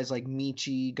got guys like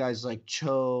Michi, guys like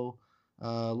Cho,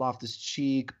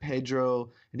 Loftus-Cheek, Pedro,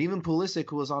 and even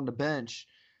Pulisic, who was on the bench.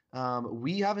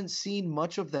 We haven't seen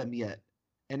much of them yet.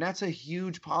 And that's a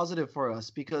huge positive for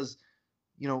us because,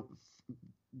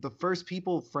 the first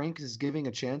people Frank is giving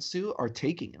a chance to are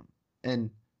taking him. And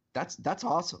that's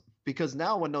awesome because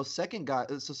now when those second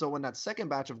guys, so when that second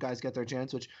batch of guys get their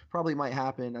chance, which probably might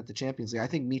happen at the Champions League, I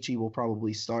think Michi will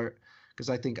probably start. Because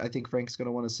I think Frank's going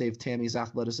to want to save Tammy's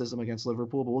athleticism against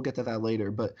Liverpool, but we'll get to that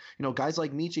later. But, guys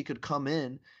like Michi could come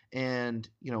in and,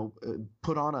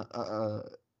 put on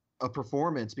a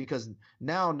performance because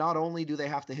now not only do they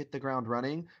have to hit the ground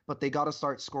running, but they got to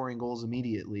start scoring goals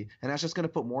immediately. And that's just going to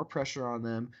put more pressure on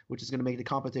them, which is going to make the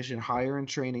competition higher in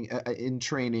training.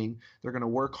 They're going to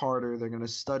work harder. They're going to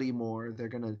study more. They're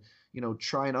going to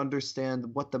try and understand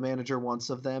what the manager wants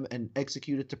of them and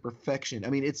execute it to perfection.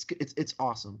 It's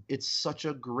awesome. It's such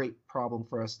a great problem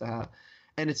for us to have.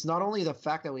 And it's not only the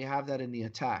fact that we have that in the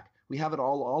attack. We have it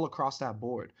all across that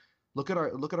board. Look at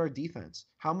our defense.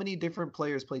 How many different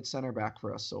players played center back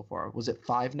for us so far? Was it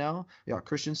 5 now? Yeah,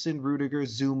 Christensen, Rudiger,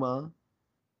 Zuma,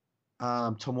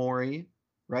 Tomori,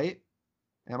 right?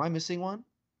 Am I missing one?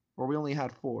 Or we only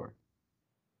had 4?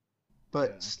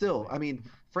 But still,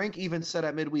 Frank even said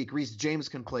at midweek, Reece James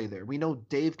can play there. We know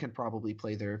Dave can probably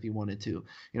play there if he wanted to.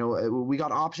 We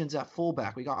got options at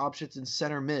fullback. We got options in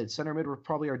center mid. Center mid were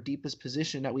probably our deepest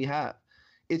position that we have.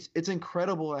 It's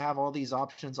incredible to have all these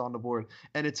options on the board.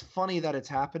 And it's funny that it's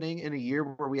happening in a year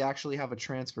where we actually have a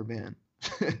transfer ban.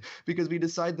 Because we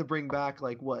decided to bring back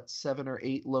 7 or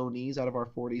 8 loanees out of our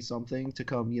 40-something to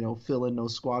come, fill in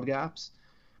those squad gaps.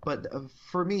 But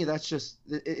for me,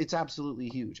 it's absolutely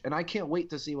huge. And I can't wait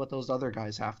to see what those other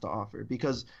guys have to offer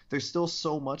because there's still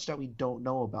so much that we don't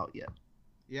know about yet.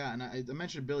 Yeah, and I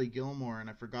mentioned Billy Gilmore, and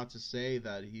I forgot to say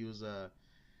that he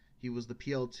he was the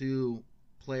PL2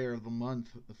 Player of the Month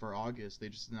for August. They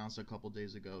just announced a couple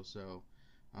days ago. So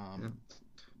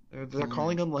they're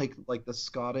calling him like the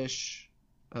Scottish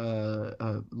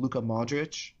Luka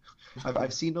Modric.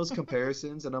 I've seen those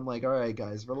comparisons, and I'm like, all right,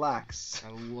 guys, relax.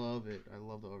 I love it. I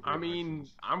love the overreactions. I mean,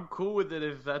 I'm cool with it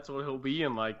if that's what he'll be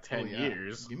in like 10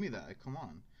 years. Give me that. Come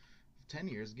on. 10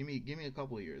 years. Give me a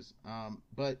couple of years.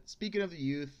 But speaking of the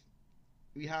youth,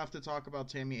 we have to talk about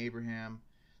Tammy Abraham,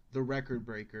 the record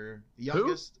breaker,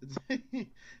 the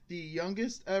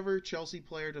youngest ever Chelsea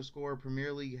player to score a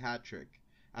Premier League hat trick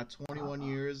at 21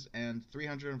 years and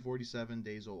 347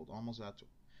 days old, almost at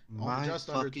just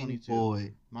under 22.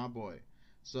 Boy. My boy.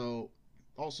 So,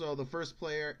 also the first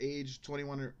player aged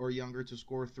 21 or younger to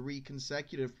score 3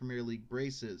 consecutive Premier League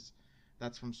braces.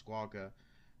 That's from Squawka.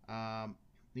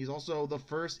 He's also the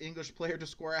first English player to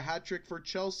score a hat trick for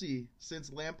Chelsea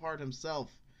since Lampard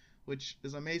himself, which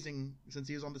is amazing since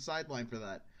he was on the sideline for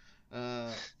that.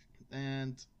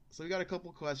 And so we got a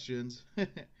couple questions.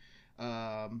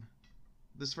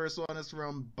 This first one is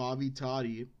from Bobby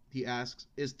Toddy. He asks,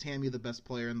 is Tammy the best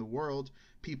player in the world?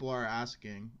 People are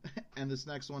asking. And this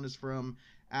next one is from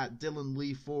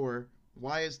 @DylanLee4.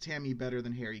 Why is Tammy better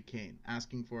than Harry Kane?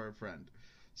 Asking for a friend.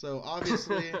 So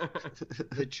obviously,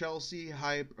 the Chelsea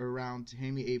hype around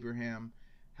Tammy Abraham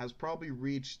has probably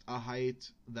reached a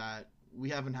height that we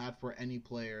haven't had for any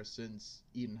player since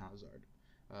Eden Hazard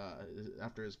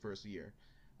after his first year.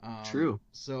 True.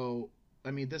 So,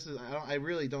 I mean, I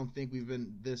really don't think we've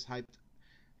been this hyped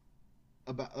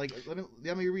about, like,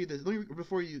 let me read this.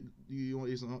 Before you want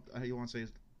to say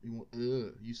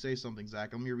you say something,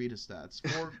 Zach. Let me read his stats.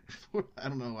 Four I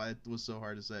don't know why it was so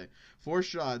hard to say. 4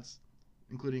 shots,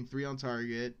 including 3 on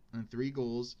target and 3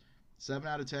 goals, 7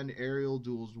 out of 10 aerial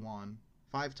duels won,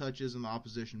 5 touches in the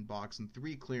opposition box, and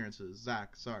 3 clearances.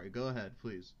 Zach, sorry, go ahead,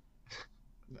 please.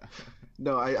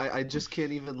 No, I just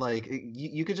can't even, like,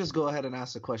 you could just go ahead and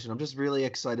ask the question. I'm just really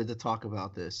excited to talk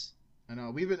about this. I know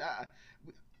we've been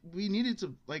we needed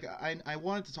to, like, I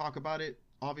wanted to talk about it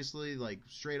obviously, like,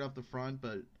 straight off the front,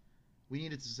 but we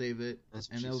needed to save it,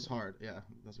 and it was hard. Yeah,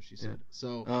 that's what she said. Yeah.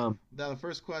 So the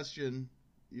first question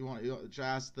you want to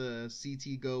ask the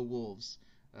CT Go Wolves.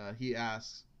 He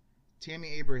asks,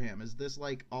 Tammy Abraham, is this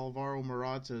like Alvaro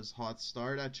Morata's hot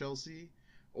start at Chelsea,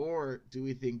 or do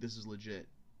we think this is legit?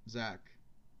 Zach,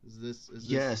 is this...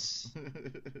 Yes.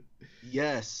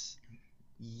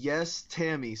 Yes,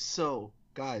 Tammy. So,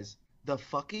 guys, the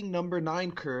fucking number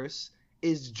 9 curse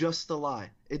is just a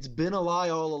lie. It's been a lie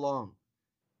all along.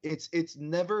 It's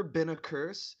never been a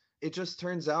curse. It just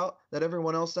turns out that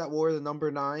everyone else that wore the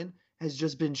number 9 has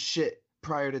just been shit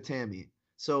prior to Tammy.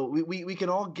 So we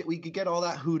could get all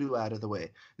that hoodoo out of the way.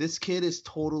 This kid is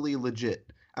totally legit.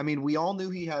 I mean, we all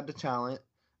knew he had the talent,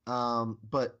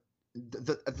 but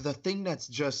the thing that's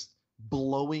just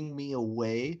blowing me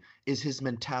away is his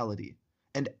mentality.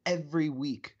 And every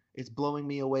week, it's blowing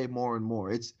me away more and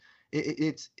more. It's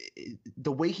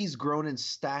the way he's grown in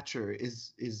stature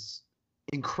is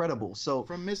incredible. So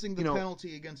from missing the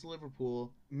penalty against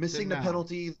Liverpool,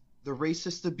 penalty, the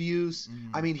racist abuse.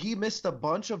 I mean, he missed a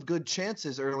bunch of good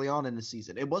chances early on in the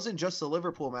season. It wasn't just the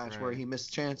Liverpool match where he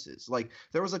missed chances. Like,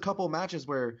 there was a couple of matches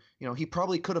where, he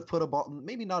probably could have put a ball,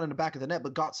 maybe not in the back of the net,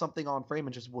 but got something on frame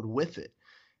and just would whiff it.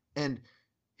 And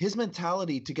his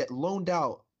mentality to get loaned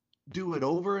out, do it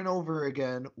over and over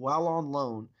again while on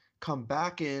loan, come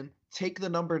back in, take the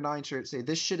number 9 shirt, say,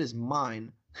 this shit is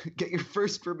mine, get your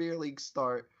first Premier League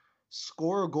start,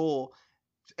 score a goal,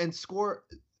 and score...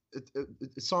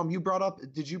 Sam,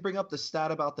 did you bring up the stat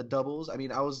about the doubles? I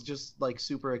mean, I was just, like,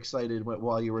 super excited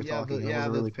while you were talking. I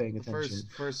wasn't really paying attention.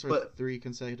 First 3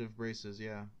 consecutive braces,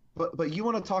 yeah. But you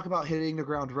want to talk about hitting the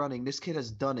ground running. This kid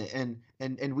has done it.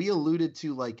 And we alluded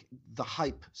to, like, the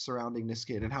hype surrounding this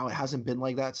kid and how it hasn't been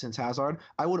like that since Hazard.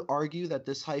 I would argue that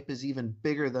this hype is even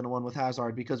bigger than one with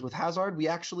Hazard, because with Hazard, we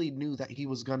actually knew that he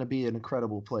was going to be an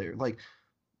incredible player. Like,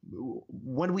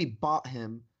 when we bought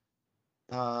him,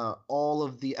 all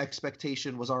of the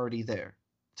expectation was already there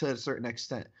to a certain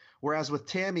extent. Whereas with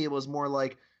Tammy, it was more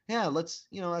like, yeah,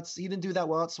 he didn't do that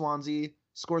well at Swansea,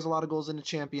 scores a lot of goals in the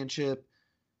Championship.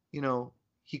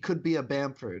 He could be a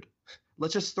Bamford.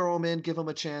 Let's just throw him in, give him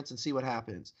a chance, and see what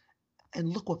happens. And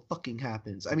look what fucking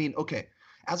happens. I mean, okay,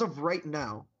 as of right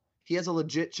now, he has a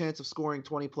legit chance of scoring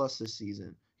 20 plus this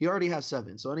season. He already has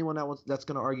 7, so anyone that's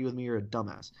going to argue with me, you're a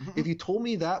dumbass. If you told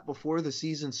me that before the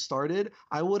season started,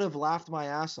 I would have laughed my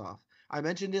ass off. I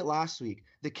mentioned it last week.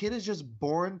 The kid is just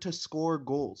born to score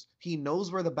goals. He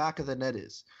knows where the back of the net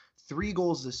is. 3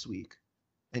 goals this week.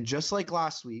 And just like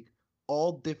last week,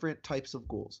 all different types of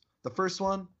goals. The first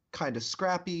one, kind of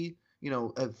scrappy,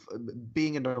 of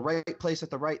being in the right place at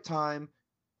the right time,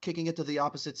 kicking it to the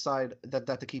opposite side that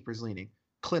the keeper's leaning.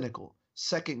 Clinical.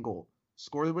 Second goal,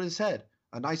 scored with his head.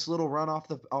 A nice little run off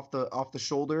the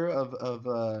shoulder of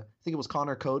I think it was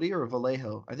Connor Cody or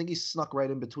Vallejo. I think he snuck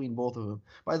right in between both of them.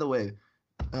 By the way,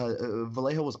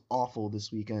 Vallejo was awful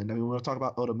this weekend. I mean, when we talk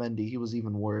about Otamendi, he was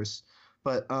even worse.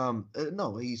 But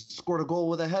no, he scored a goal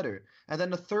with a header. And then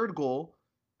the third goal,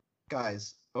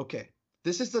 guys, okay.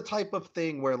 This is the type of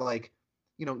thing where, like,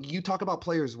 you talk about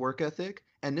players' work ethic,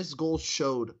 and this goal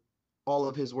showed all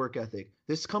of his work ethic.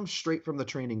 This comes straight from the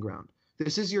training ground.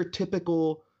 This is your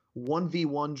typical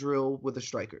 1v1 drill with a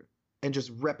striker and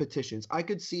just repetitions. I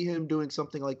could see him doing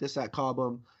something like this at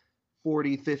Cobham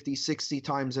 40, 50, 60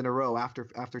 times in a row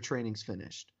after training's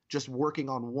finished. Just working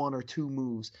on one or two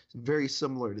moves, very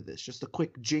similar to this. Just a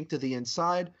quick jink to the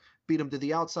inside, beat him to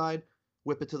the outside,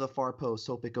 whip it to the far post,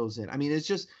 hope it goes in. I mean, it's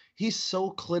just, he's so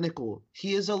clinical.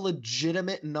 He is a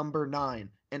legitimate number 9,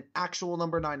 an actual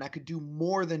number 9 that could do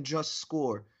more than just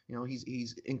score.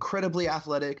 He's incredibly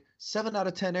athletic. 7 out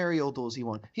of 10 aerial duels he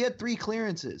won. He had 3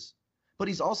 clearances, but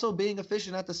he's also being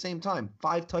efficient at the same time.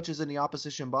 5 touches in the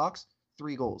opposition box,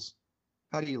 3 goals.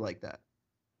 How do you like that?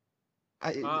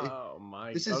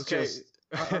 This is okay. Just.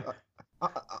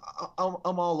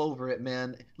 I'm all over it,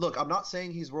 man. Look, I'm not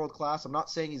saying he's world class. I'm not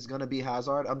saying he's gonna be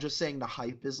Hazard. I'm just saying the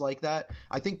hype is like that.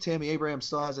 I think Tammy Abraham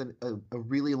still has a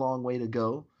really long way to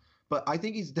go, but I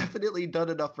think he's definitely done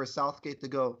enough for Southgate to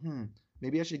go,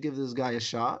 maybe I should give this guy a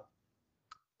shot.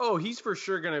 Oh, he's for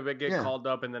sure going to get called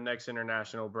up in the next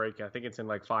international break. I think it's in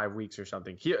like 5 weeks or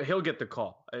something. He'll get the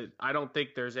call. I don't think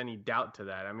there's any doubt to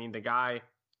that. I mean, the guy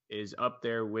is up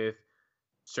there with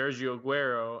Sergio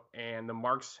Aguero and the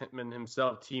marksman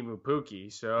himself, Teemu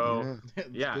Pukki. So,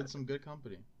 yeah. Did some good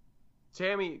company.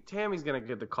 Tammy's going to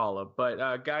get the call up.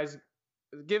 But, guys,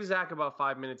 give Zach about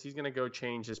 5 minutes. He's going to go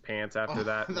change his pants after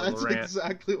that That's rant.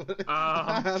 Exactly what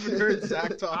I haven't heard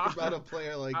Zach talk about a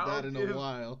player like that in a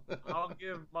while. I'll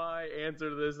give my answer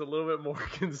to this a little bit more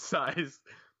concise.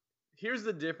 Here's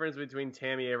the difference between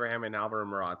Tammy Abraham and Alvaro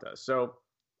Morata. So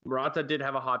Morata did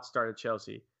have a hot start at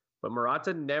Chelsea, but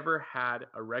Morata never had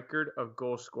a record of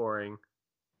goal scoring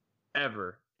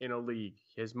ever in a league.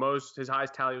 His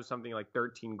highest tally was something like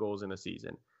 13 goals in a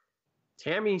season.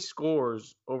 Tammy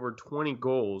scores over 20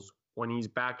 goals when he's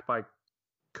backed by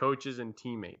coaches and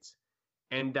teammates.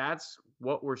 And that's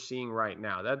what we're seeing right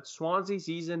now. That Swansea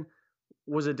season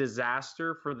was a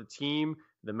disaster for the team.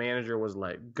 The manager was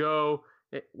let go.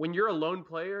 When you're a lone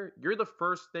player, you're the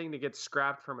first thing to get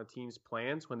scrapped from a team's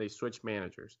plans when they switch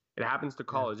managers. It happens to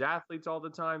college athletes all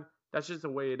the time. That's just the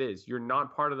way it is. You're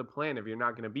not part of the plan if you're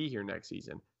not going to be here next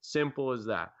season. Simple as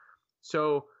that.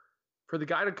 So for the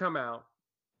guy to come out,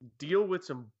 deal with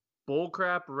some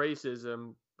bullcrap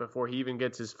racism before he even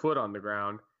gets his foot on the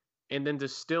ground, and then to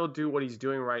still do what he's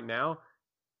doing right now,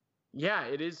 yeah,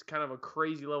 it is kind of a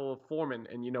crazy level of form.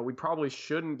 And we probably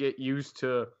shouldn't get used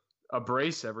to a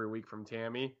brace every week from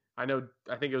Tammy. I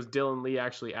think it was Dylan Lee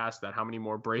actually asked that, how many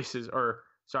more braces, I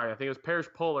think it was Parrish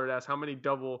Pollard asked how many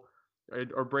double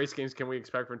or brace games can we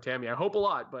expect from Tammy. I hope a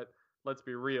lot, but let's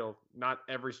be real. Not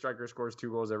every striker scores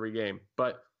 2 goals every game.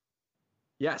 But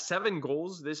yeah, 7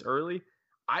 goals this early.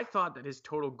 I thought that his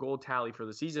total goal tally for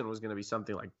the season was going to be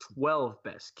something like 12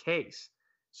 best case.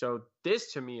 So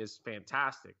this to me is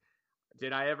fantastic.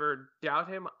 Did I ever doubt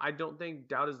him? I don't think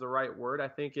doubt is the right word. I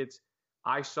think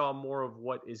I saw more of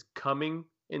what is coming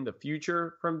in the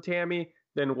future from Tammy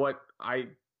than what I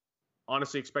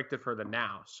honestly expected for the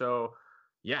now. So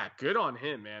yeah, good on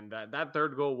him, man. That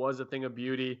third goal was a thing of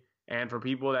beauty. And for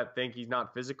people that think he's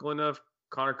not physical enough,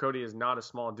 Connor Cody is not a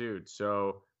small dude.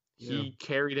 So he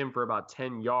carried him for about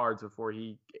 10 yards before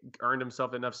he earned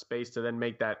himself enough space to then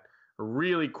make that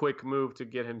really quick move to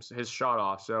get his shot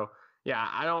off. So yeah,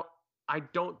 I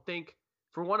don't think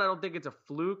it's a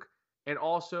fluke. And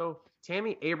also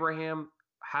Tammy Abraham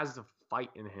has the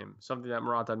fight in him, something that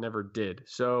Morata never did.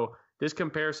 So this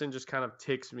comparison just kind of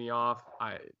ticks me off.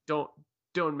 I don't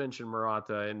mention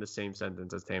Morata in the same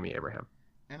sentence as Tammy Abraham.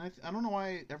 And I don't know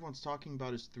why everyone's talking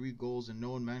about his 3 goals and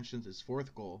no one mentions his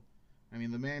 4th goal. I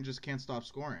mean, the man just can't stop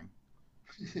scoring.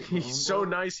 He's so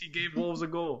nice, he gave Wolves a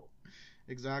goal.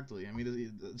 Exactly. I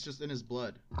mean, it's just in his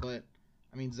blood. But,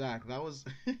 I mean, Zach, that was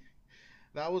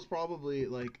that was probably,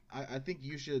 like, I think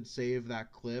you should save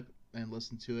that clip and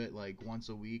listen to it, like, once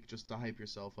a week just to hype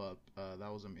yourself up.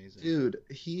 That was amazing. Dude,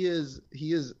 he is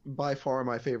by far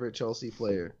my favorite Chelsea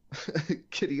player.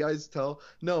 Can you guys tell?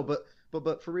 No,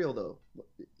 but for real though,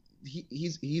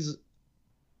 he's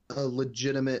a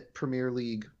legitimate Premier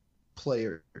League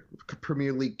player,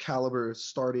 Premier League caliber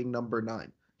starting number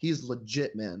 9. He's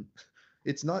legit, man.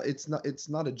 It's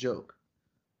not a joke.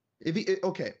 If he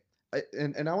okay,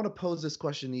 and I want to pose this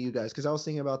question to you guys because I was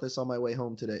thinking about this on my way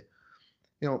home today.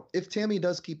 If Tammy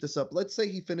does keep this up, let's say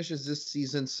he finishes this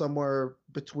season somewhere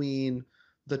between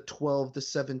the 12 to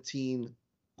 17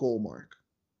 goal mark,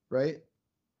 right?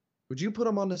 Would you put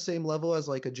him on the same level as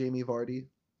like a Jamie Vardy?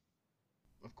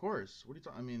 Of course. What are you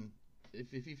talking? I mean,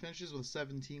 if he finishes with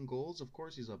 17 goals, of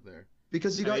course he's up there.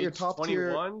 Because you got your top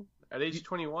tier. At age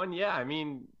 21, yeah. I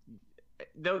mean,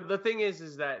 the thing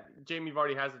is that Jamie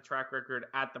Vardy has a track record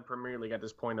at the Premier League at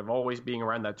this point of always being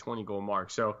around that 20 goal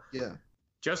mark. So Yeah.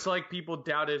 just like people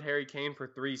doubted Harry Kane for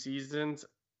 3 seasons,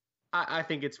 I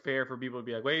think it's fair for people to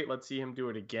be like, wait, let's see him do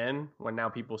it again when now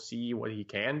people see what he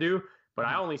can do. But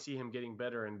I only see him getting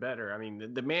better and better. I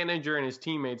mean, the manager and his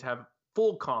teammates have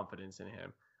full confidence in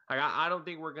him. Like, I don't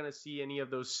think we're going to see any of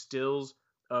those stills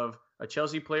of a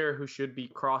Chelsea player who should be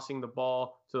crossing the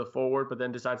ball to the forward but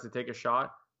then decides to take a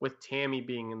shot with Tammy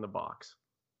being in the box.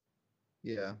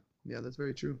 Yeah, that's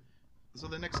very true. So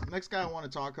the next guy I want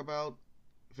to talk about,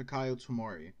 Fikayo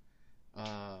Tomori.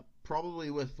 Probably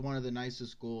with one of the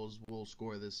nicest goals we'll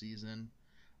score this season.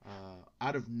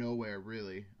 Out of nowhere,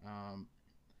 really.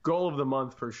 Goal of the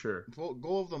month for sure.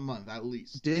 Goal of the month, at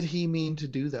least. Did he mean to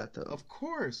do that though? Of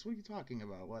course. What are you talking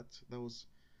about? What? That was.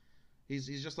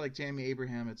 He's just like Tammy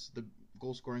Abraham. It's the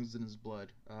goal scoring is in his blood.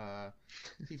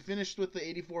 He finished with the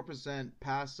 84%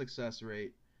 pass success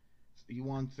rate. He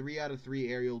won 3 out of 3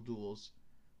 aerial duels.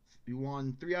 He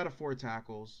won 3 out of 4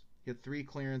 tackles. He had 3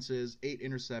 clearances, 8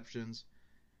 interceptions.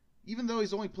 Even though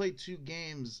he's only played 2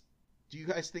 games, do you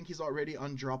guys think he's already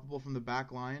undroppable from the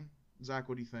back line? Zach,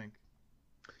 what do you think?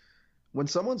 When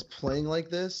someone's playing like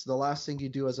this, the last thing you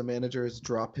do as a manager is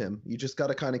drop him. You just got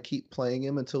to kind of keep playing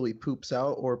him until he poops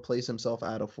out or plays himself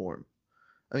out of form.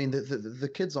 I mean,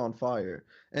 the kid's on fire.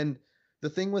 And the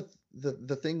thing with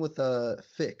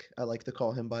Fick, I like to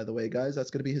call him, by the way, guys.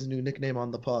 That's gonna be his new nickname on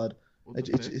the pod.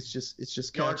 It's just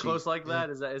You are catchy. close like that?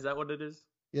 Is that what it is?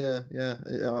 Yeah.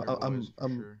 I'm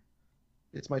Sure.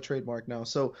 It's my trademark now.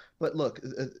 So, but look,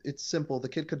 it's simple. The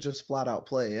kid could just flat out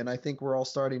play, and I think we're all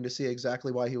starting to see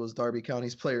exactly why he was Derby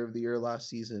County's Player of the Year last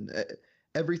season.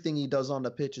 Everything he does on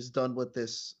the pitch is done with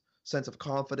this sense of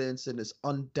confidence and his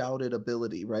undoubted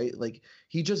ability, right? Like,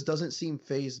 he just doesn't seem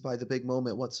fazed by the big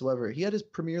moment whatsoever. He had his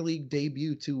Premier League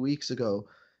debut 2 weeks ago,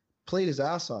 played his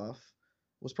ass off,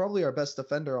 was probably our best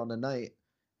defender on the night,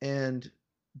 and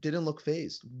didn't look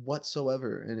fazed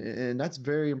whatsoever. And that's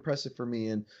very impressive for me.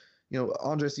 And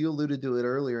Andres, you alluded to it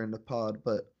earlier in the pod,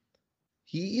 but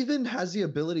he even has the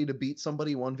ability to beat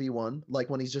somebody 1v1, like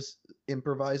when he's just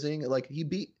improvising. Like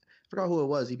I forgot who it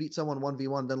was. He beat someone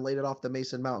 1v1, then laid it off to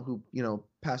Mason Mount, who,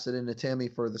 passed it into Tammy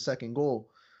for the second goal.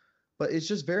 But it's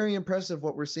just very impressive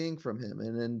what we're seeing from him.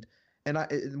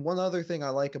 And one other thing I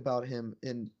like about him,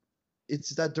 and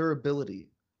it's that durability.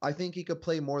 I think he could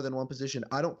play more than one position.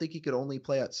 I don't think he could only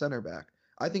play at center back.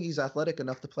 I think he's athletic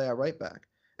enough to play at right back.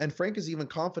 And Frank is even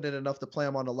confident enough to play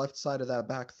him on the left side of that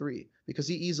back 3 because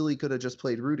he easily could have just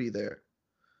played Rudy there.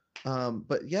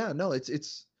 But yeah, no,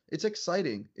 it's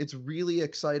exciting. It's really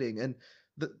exciting. And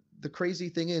the crazy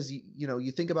thing is,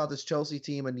 you think about this Chelsea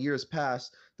team in years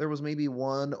past, there was maybe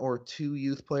 1 or 2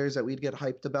 youth players that we'd get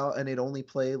hyped about, and they'd only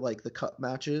play like the cup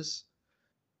matches.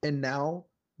 And now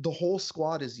the whole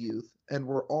squad is youth, and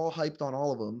we're all hyped on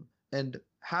all of them, and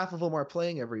half of them are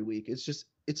playing every week.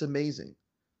 It's amazing.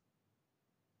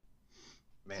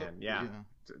 Man, yeah.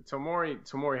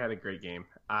 Tomori had a great game.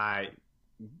 I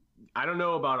don't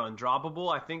know about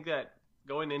undroppable. I think that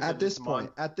going into this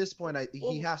point,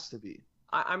 he has to be.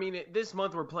 I mean, this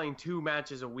month we're playing 2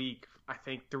 matches a week. I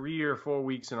think 3 or 4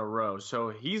 weeks in a row. So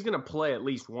he's gonna play at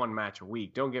least 1 match a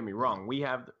week. Don't get me wrong. We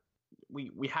have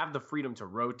the freedom to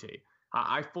rotate.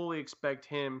 I fully expect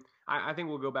him. I think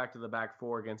we'll go back to the back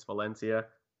 4 against Valencia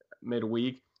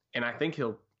midweek, and I think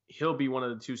he'll be one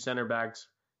of the 2 center backs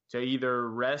to either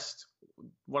rest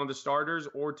one of the starters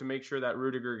or to make sure that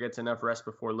Rudiger gets enough rest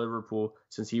before Liverpool,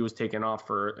 since he was taken off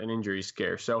for an injury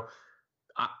scare. So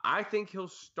I think he'll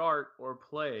start or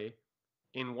play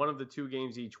in one of the 2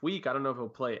 games each week. I don't know if he'll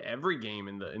play every game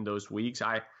in those weeks.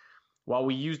 While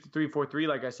we used the 3-4-3,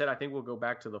 like I said, I think we'll go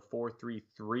back to the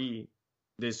 4-3-3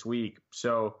 this week.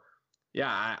 So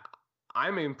yeah,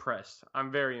 I'm impressed.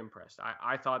 I'm very impressed.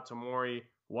 I thought Tomori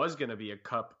was going to be a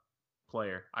cup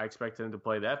player. I expected him to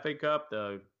play the FA Cup,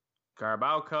 the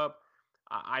Carabao Cup.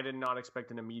 I did not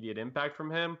expect an immediate impact from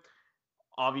him.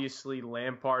 Obviously,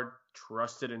 Lampard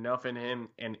trusted enough in him,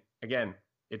 and again,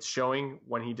 it's showing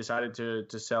when he decided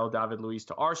to sell David Luiz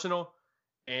to Arsenal,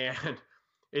 and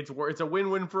it's a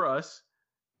win-win for us.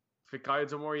 Fikayo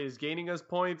Tomori is gaining us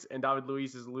points, and David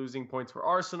Luiz is losing points for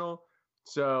Arsenal.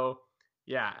 So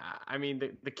Yeah, I mean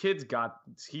the kid's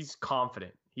he's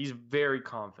confident. He's very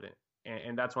confident,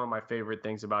 and that's one of my favorite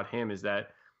things about him is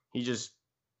that he just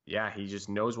he just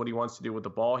knows what he wants to do with the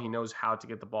ball. He knows how to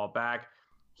get the ball back.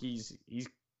 He's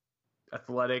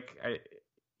athletic.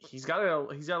 He's got a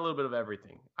little bit of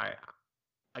everything.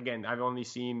 I've only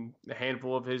seen a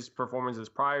handful of his performances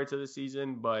prior to the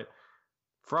season, but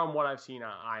from what I've seen,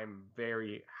 I'm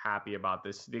very happy about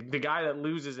this. The guy that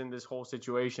loses in this whole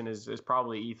situation is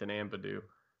probably Ethan Ampadu.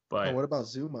 But what about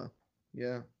Zuma?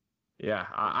 Yeah. Yeah,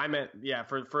 I meant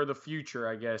for the future,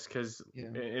 I guess, because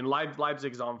in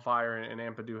Leipzig's on fire and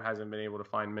Ampadu hasn't been able to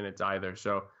find minutes either.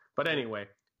 So, but anyway,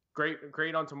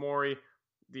 great on Tomori.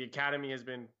 The academy has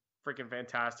been freaking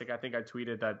fantastic. I think I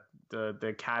tweeted that the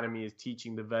academy is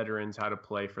teaching the veterans how to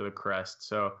play for the Crest.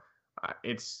 So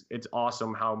it's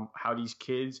awesome how these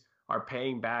kids are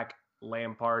paying back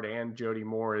Lampard and Jody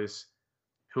Morris,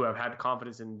 who have had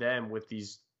confidence in them with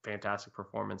these fantastic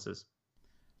performances.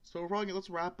 So let's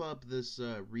wrap up this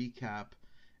recap,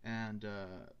 and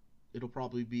it'll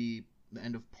probably be the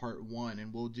end of part 1,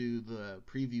 and we'll do the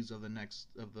previews of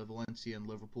the Valencia and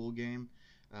Liverpool game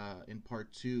in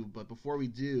part 2. But before we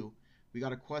do, we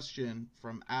got a question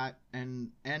from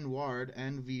 @NWARD,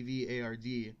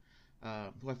 NVVARD,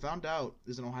 who I found out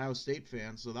is an Ohio State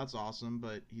fan, so that's awesome.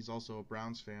 But he's also a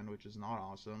Browns fan, which is not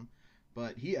awesome.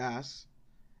 But he asks,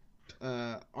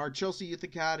 our Chelsea Youth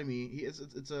Academy,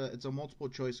 it's a multiple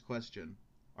choice question.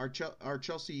 Our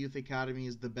Chelsea Youth Academy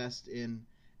is the best in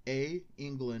A,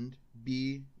 England,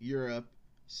 B, Europe,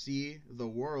 C, the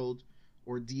world,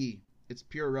 or D, it's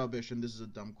pure rubbish and this is a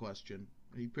dumb question.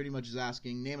 He pretty much is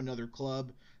asking, name another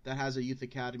club that has a youth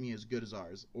academy as good as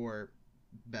ours, or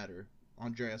better.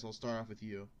 Andreas, I'll start off with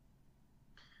you.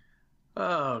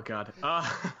 Oh, God.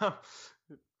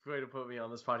 Way to put me on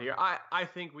the spot here. I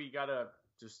think we got to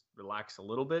just relax a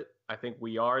little bit. I think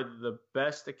we are the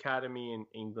best academy in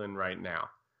England right now.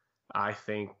 I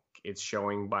think it's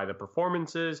showing by the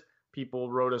performances.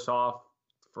 People wrote us off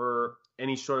for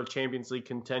any sort of Champions League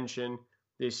contention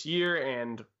this year.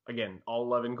 And again, all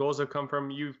 11 goals have come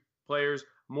from youth players.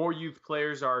 More youth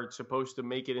players are supposed to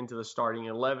make it into the starting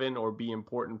 11 or be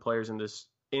important players in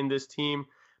this team.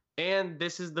 And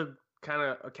this is the kind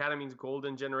of academy's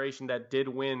golden generation that did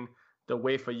win the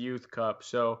UEFA Youth Cup.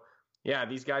 So yeah,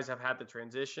 these guys have had the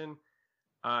transition.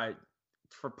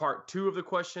 For part 2 of the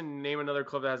question, name another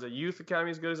club that has a youth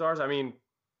academy as good as ours. I mean,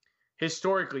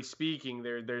 historically speaking,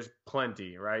 there's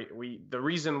plenty, right? The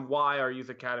reason why our youth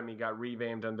academy got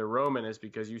revamped under Roman is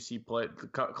because you see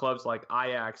clubs like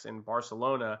Ajax and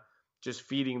Barcelona just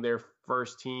feeding their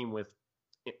first team with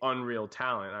unreal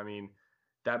talent. I mean,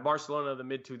 that Barcelona of the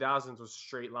mid-2000s was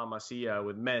straight La Masia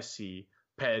with Messi,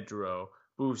 Pedro,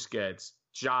 Busquets,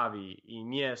 Xavi,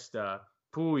 Iniesta,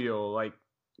 Puyol. Like,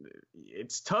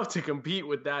 it's tough to compete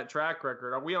with that track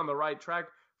record. Are we on the right track?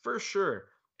 For sure.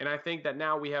 And I think that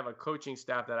now we have a coaching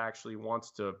staff that actually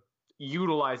wants to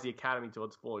utilize the academy to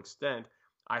its full extent.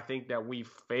 I think that we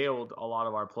failed a lot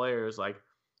of our players like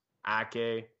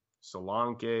Ake,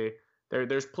 Solanke.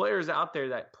 There's players out there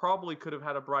that probably could have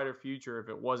had a brighter future if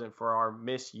it wasn't for our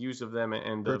misuse of them.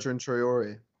 And Bertrand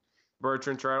Traore,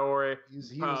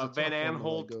 Van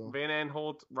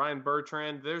Aanholt, Ryan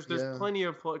Bertrand. There's plenty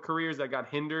of players that got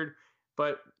hindered.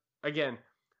 But again,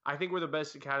 I think we're the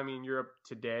best academy in Europe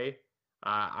today.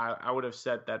 I would have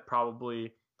said that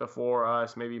probably before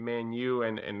us, maybe Man U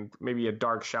and maybe a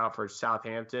dark shout for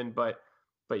Southampton. But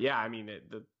yeah, I mean,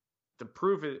 the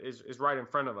proof is right in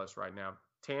front of us right now.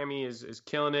 Tammy is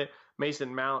killing it.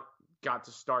 Mason Mount got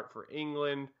to start for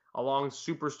England along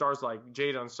superstars like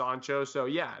Jadon Sancho. So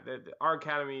yeah, our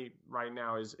academy right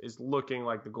now is looking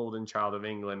like the golden child of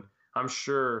England. I'm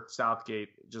sure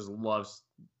Southgate just loves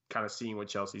kind of seeing what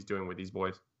Chelsea's doing with these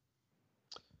boys.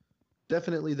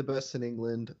 Definitely the best in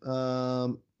England.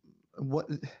 Who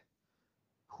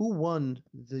won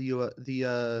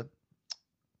the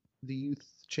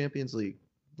Youth Champions League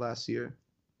last year?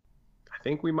 I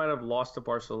think we might have lost to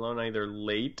Barcelona either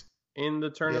late in the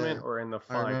tournament or in the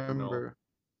final. I remember.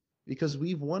 Because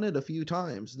we've won it a few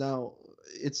times. Now,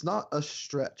 it's not a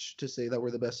stretch to say that we're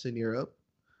the best in Europe,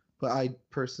 but I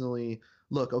personally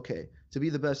to be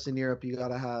the best in Europe, you got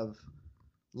to have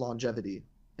longevity.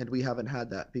 And we haven't had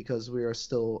that because we are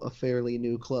still a fairly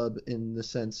new club in the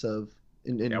sense of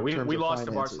we lost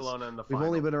to Barcelona in the final. We've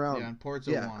only been around. Yeah, and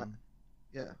Porto won.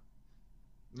 Yeah.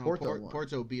 No,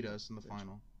 Porto beat us in the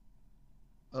final.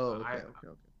 Oh, okay.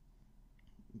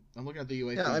 I'm looking at the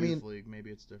UEFA Youth League. Maybe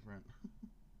it's different.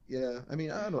 Yeah, I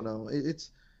mean, I don't know.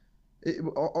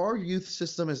 Our youth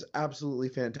system is absolutely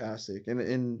fantastic,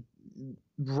 and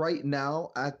right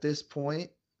now at this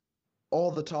point,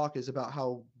 all the talk is about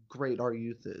how great our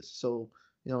youth is. So,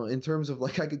 in terms of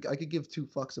like, I could give two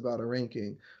fucks about a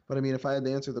ranking, but I mean, if I had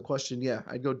to answer the question, yeah,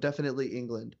 I'd go definitely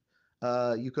England.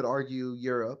 You could argue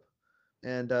Europe,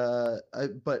 and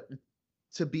but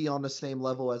to be on the same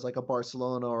level as like a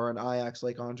Barcelona or an Ajax,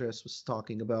 like Andres was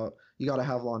talking about, you got to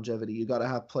have longevity. You got to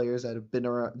have players that have been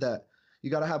around. That you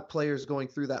got to have players going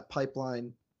through that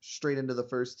pipeline straight into the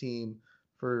first team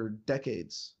for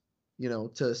decades.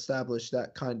 To establish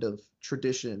that kind of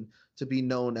tradition, to be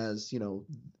known as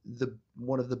the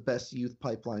one of the best youth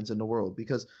pipelines in the world.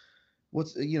 Because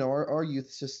our youth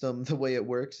system, the way it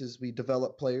works is we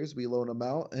develop players, we loan them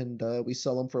out, and we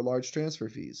sell them for large transfer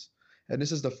fees. And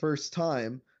this is the first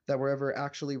time that we're ever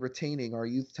actually retaining our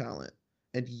youth talent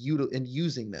and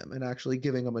using them and actually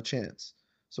giving them a chance.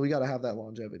 So we got to have that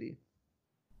longevity.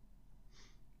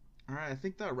 All right, I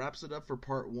think that wraps it up for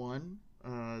part 1.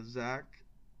 Zach,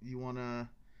 you want to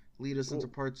lead us into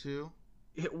part 2?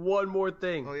 One more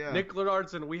thing. Oh, yeah. Nick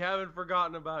Lenardson, we haven't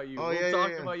forgotten about you. Oh, we'll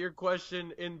talk about your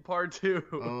question in part 2.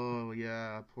 Oh,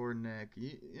 yeah, poor Nick.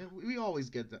 We always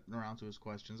get around to his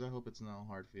questions. I hope it's no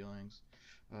hard feelings.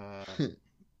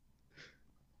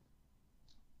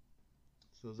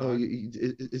 So Zach,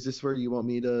 is this where you want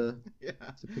me to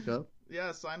pick up?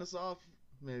 Yeah, sign us off,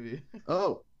 maybe.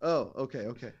 Oh, okay.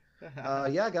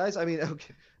 Yeah, guys. I mean,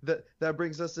 okay. That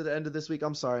brings us to the end of this week.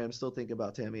 I'm sorry, I'm still thinking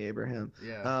about Tammy Abraham.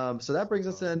 Yeah. So that brings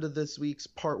us to the end of this week's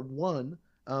part 1.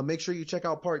 Make sure you check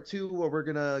out part 2, where we're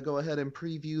gonna go ahead and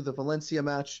preview the Valencia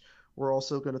match. We're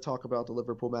also gonna talk about the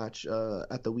Liverpool match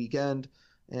at the weekend.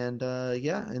 And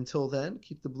until then,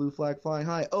 keep the blue flag flying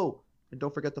high. Oh, and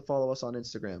don't forget to follow us on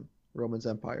Instagram, Romans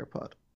Empire Pod.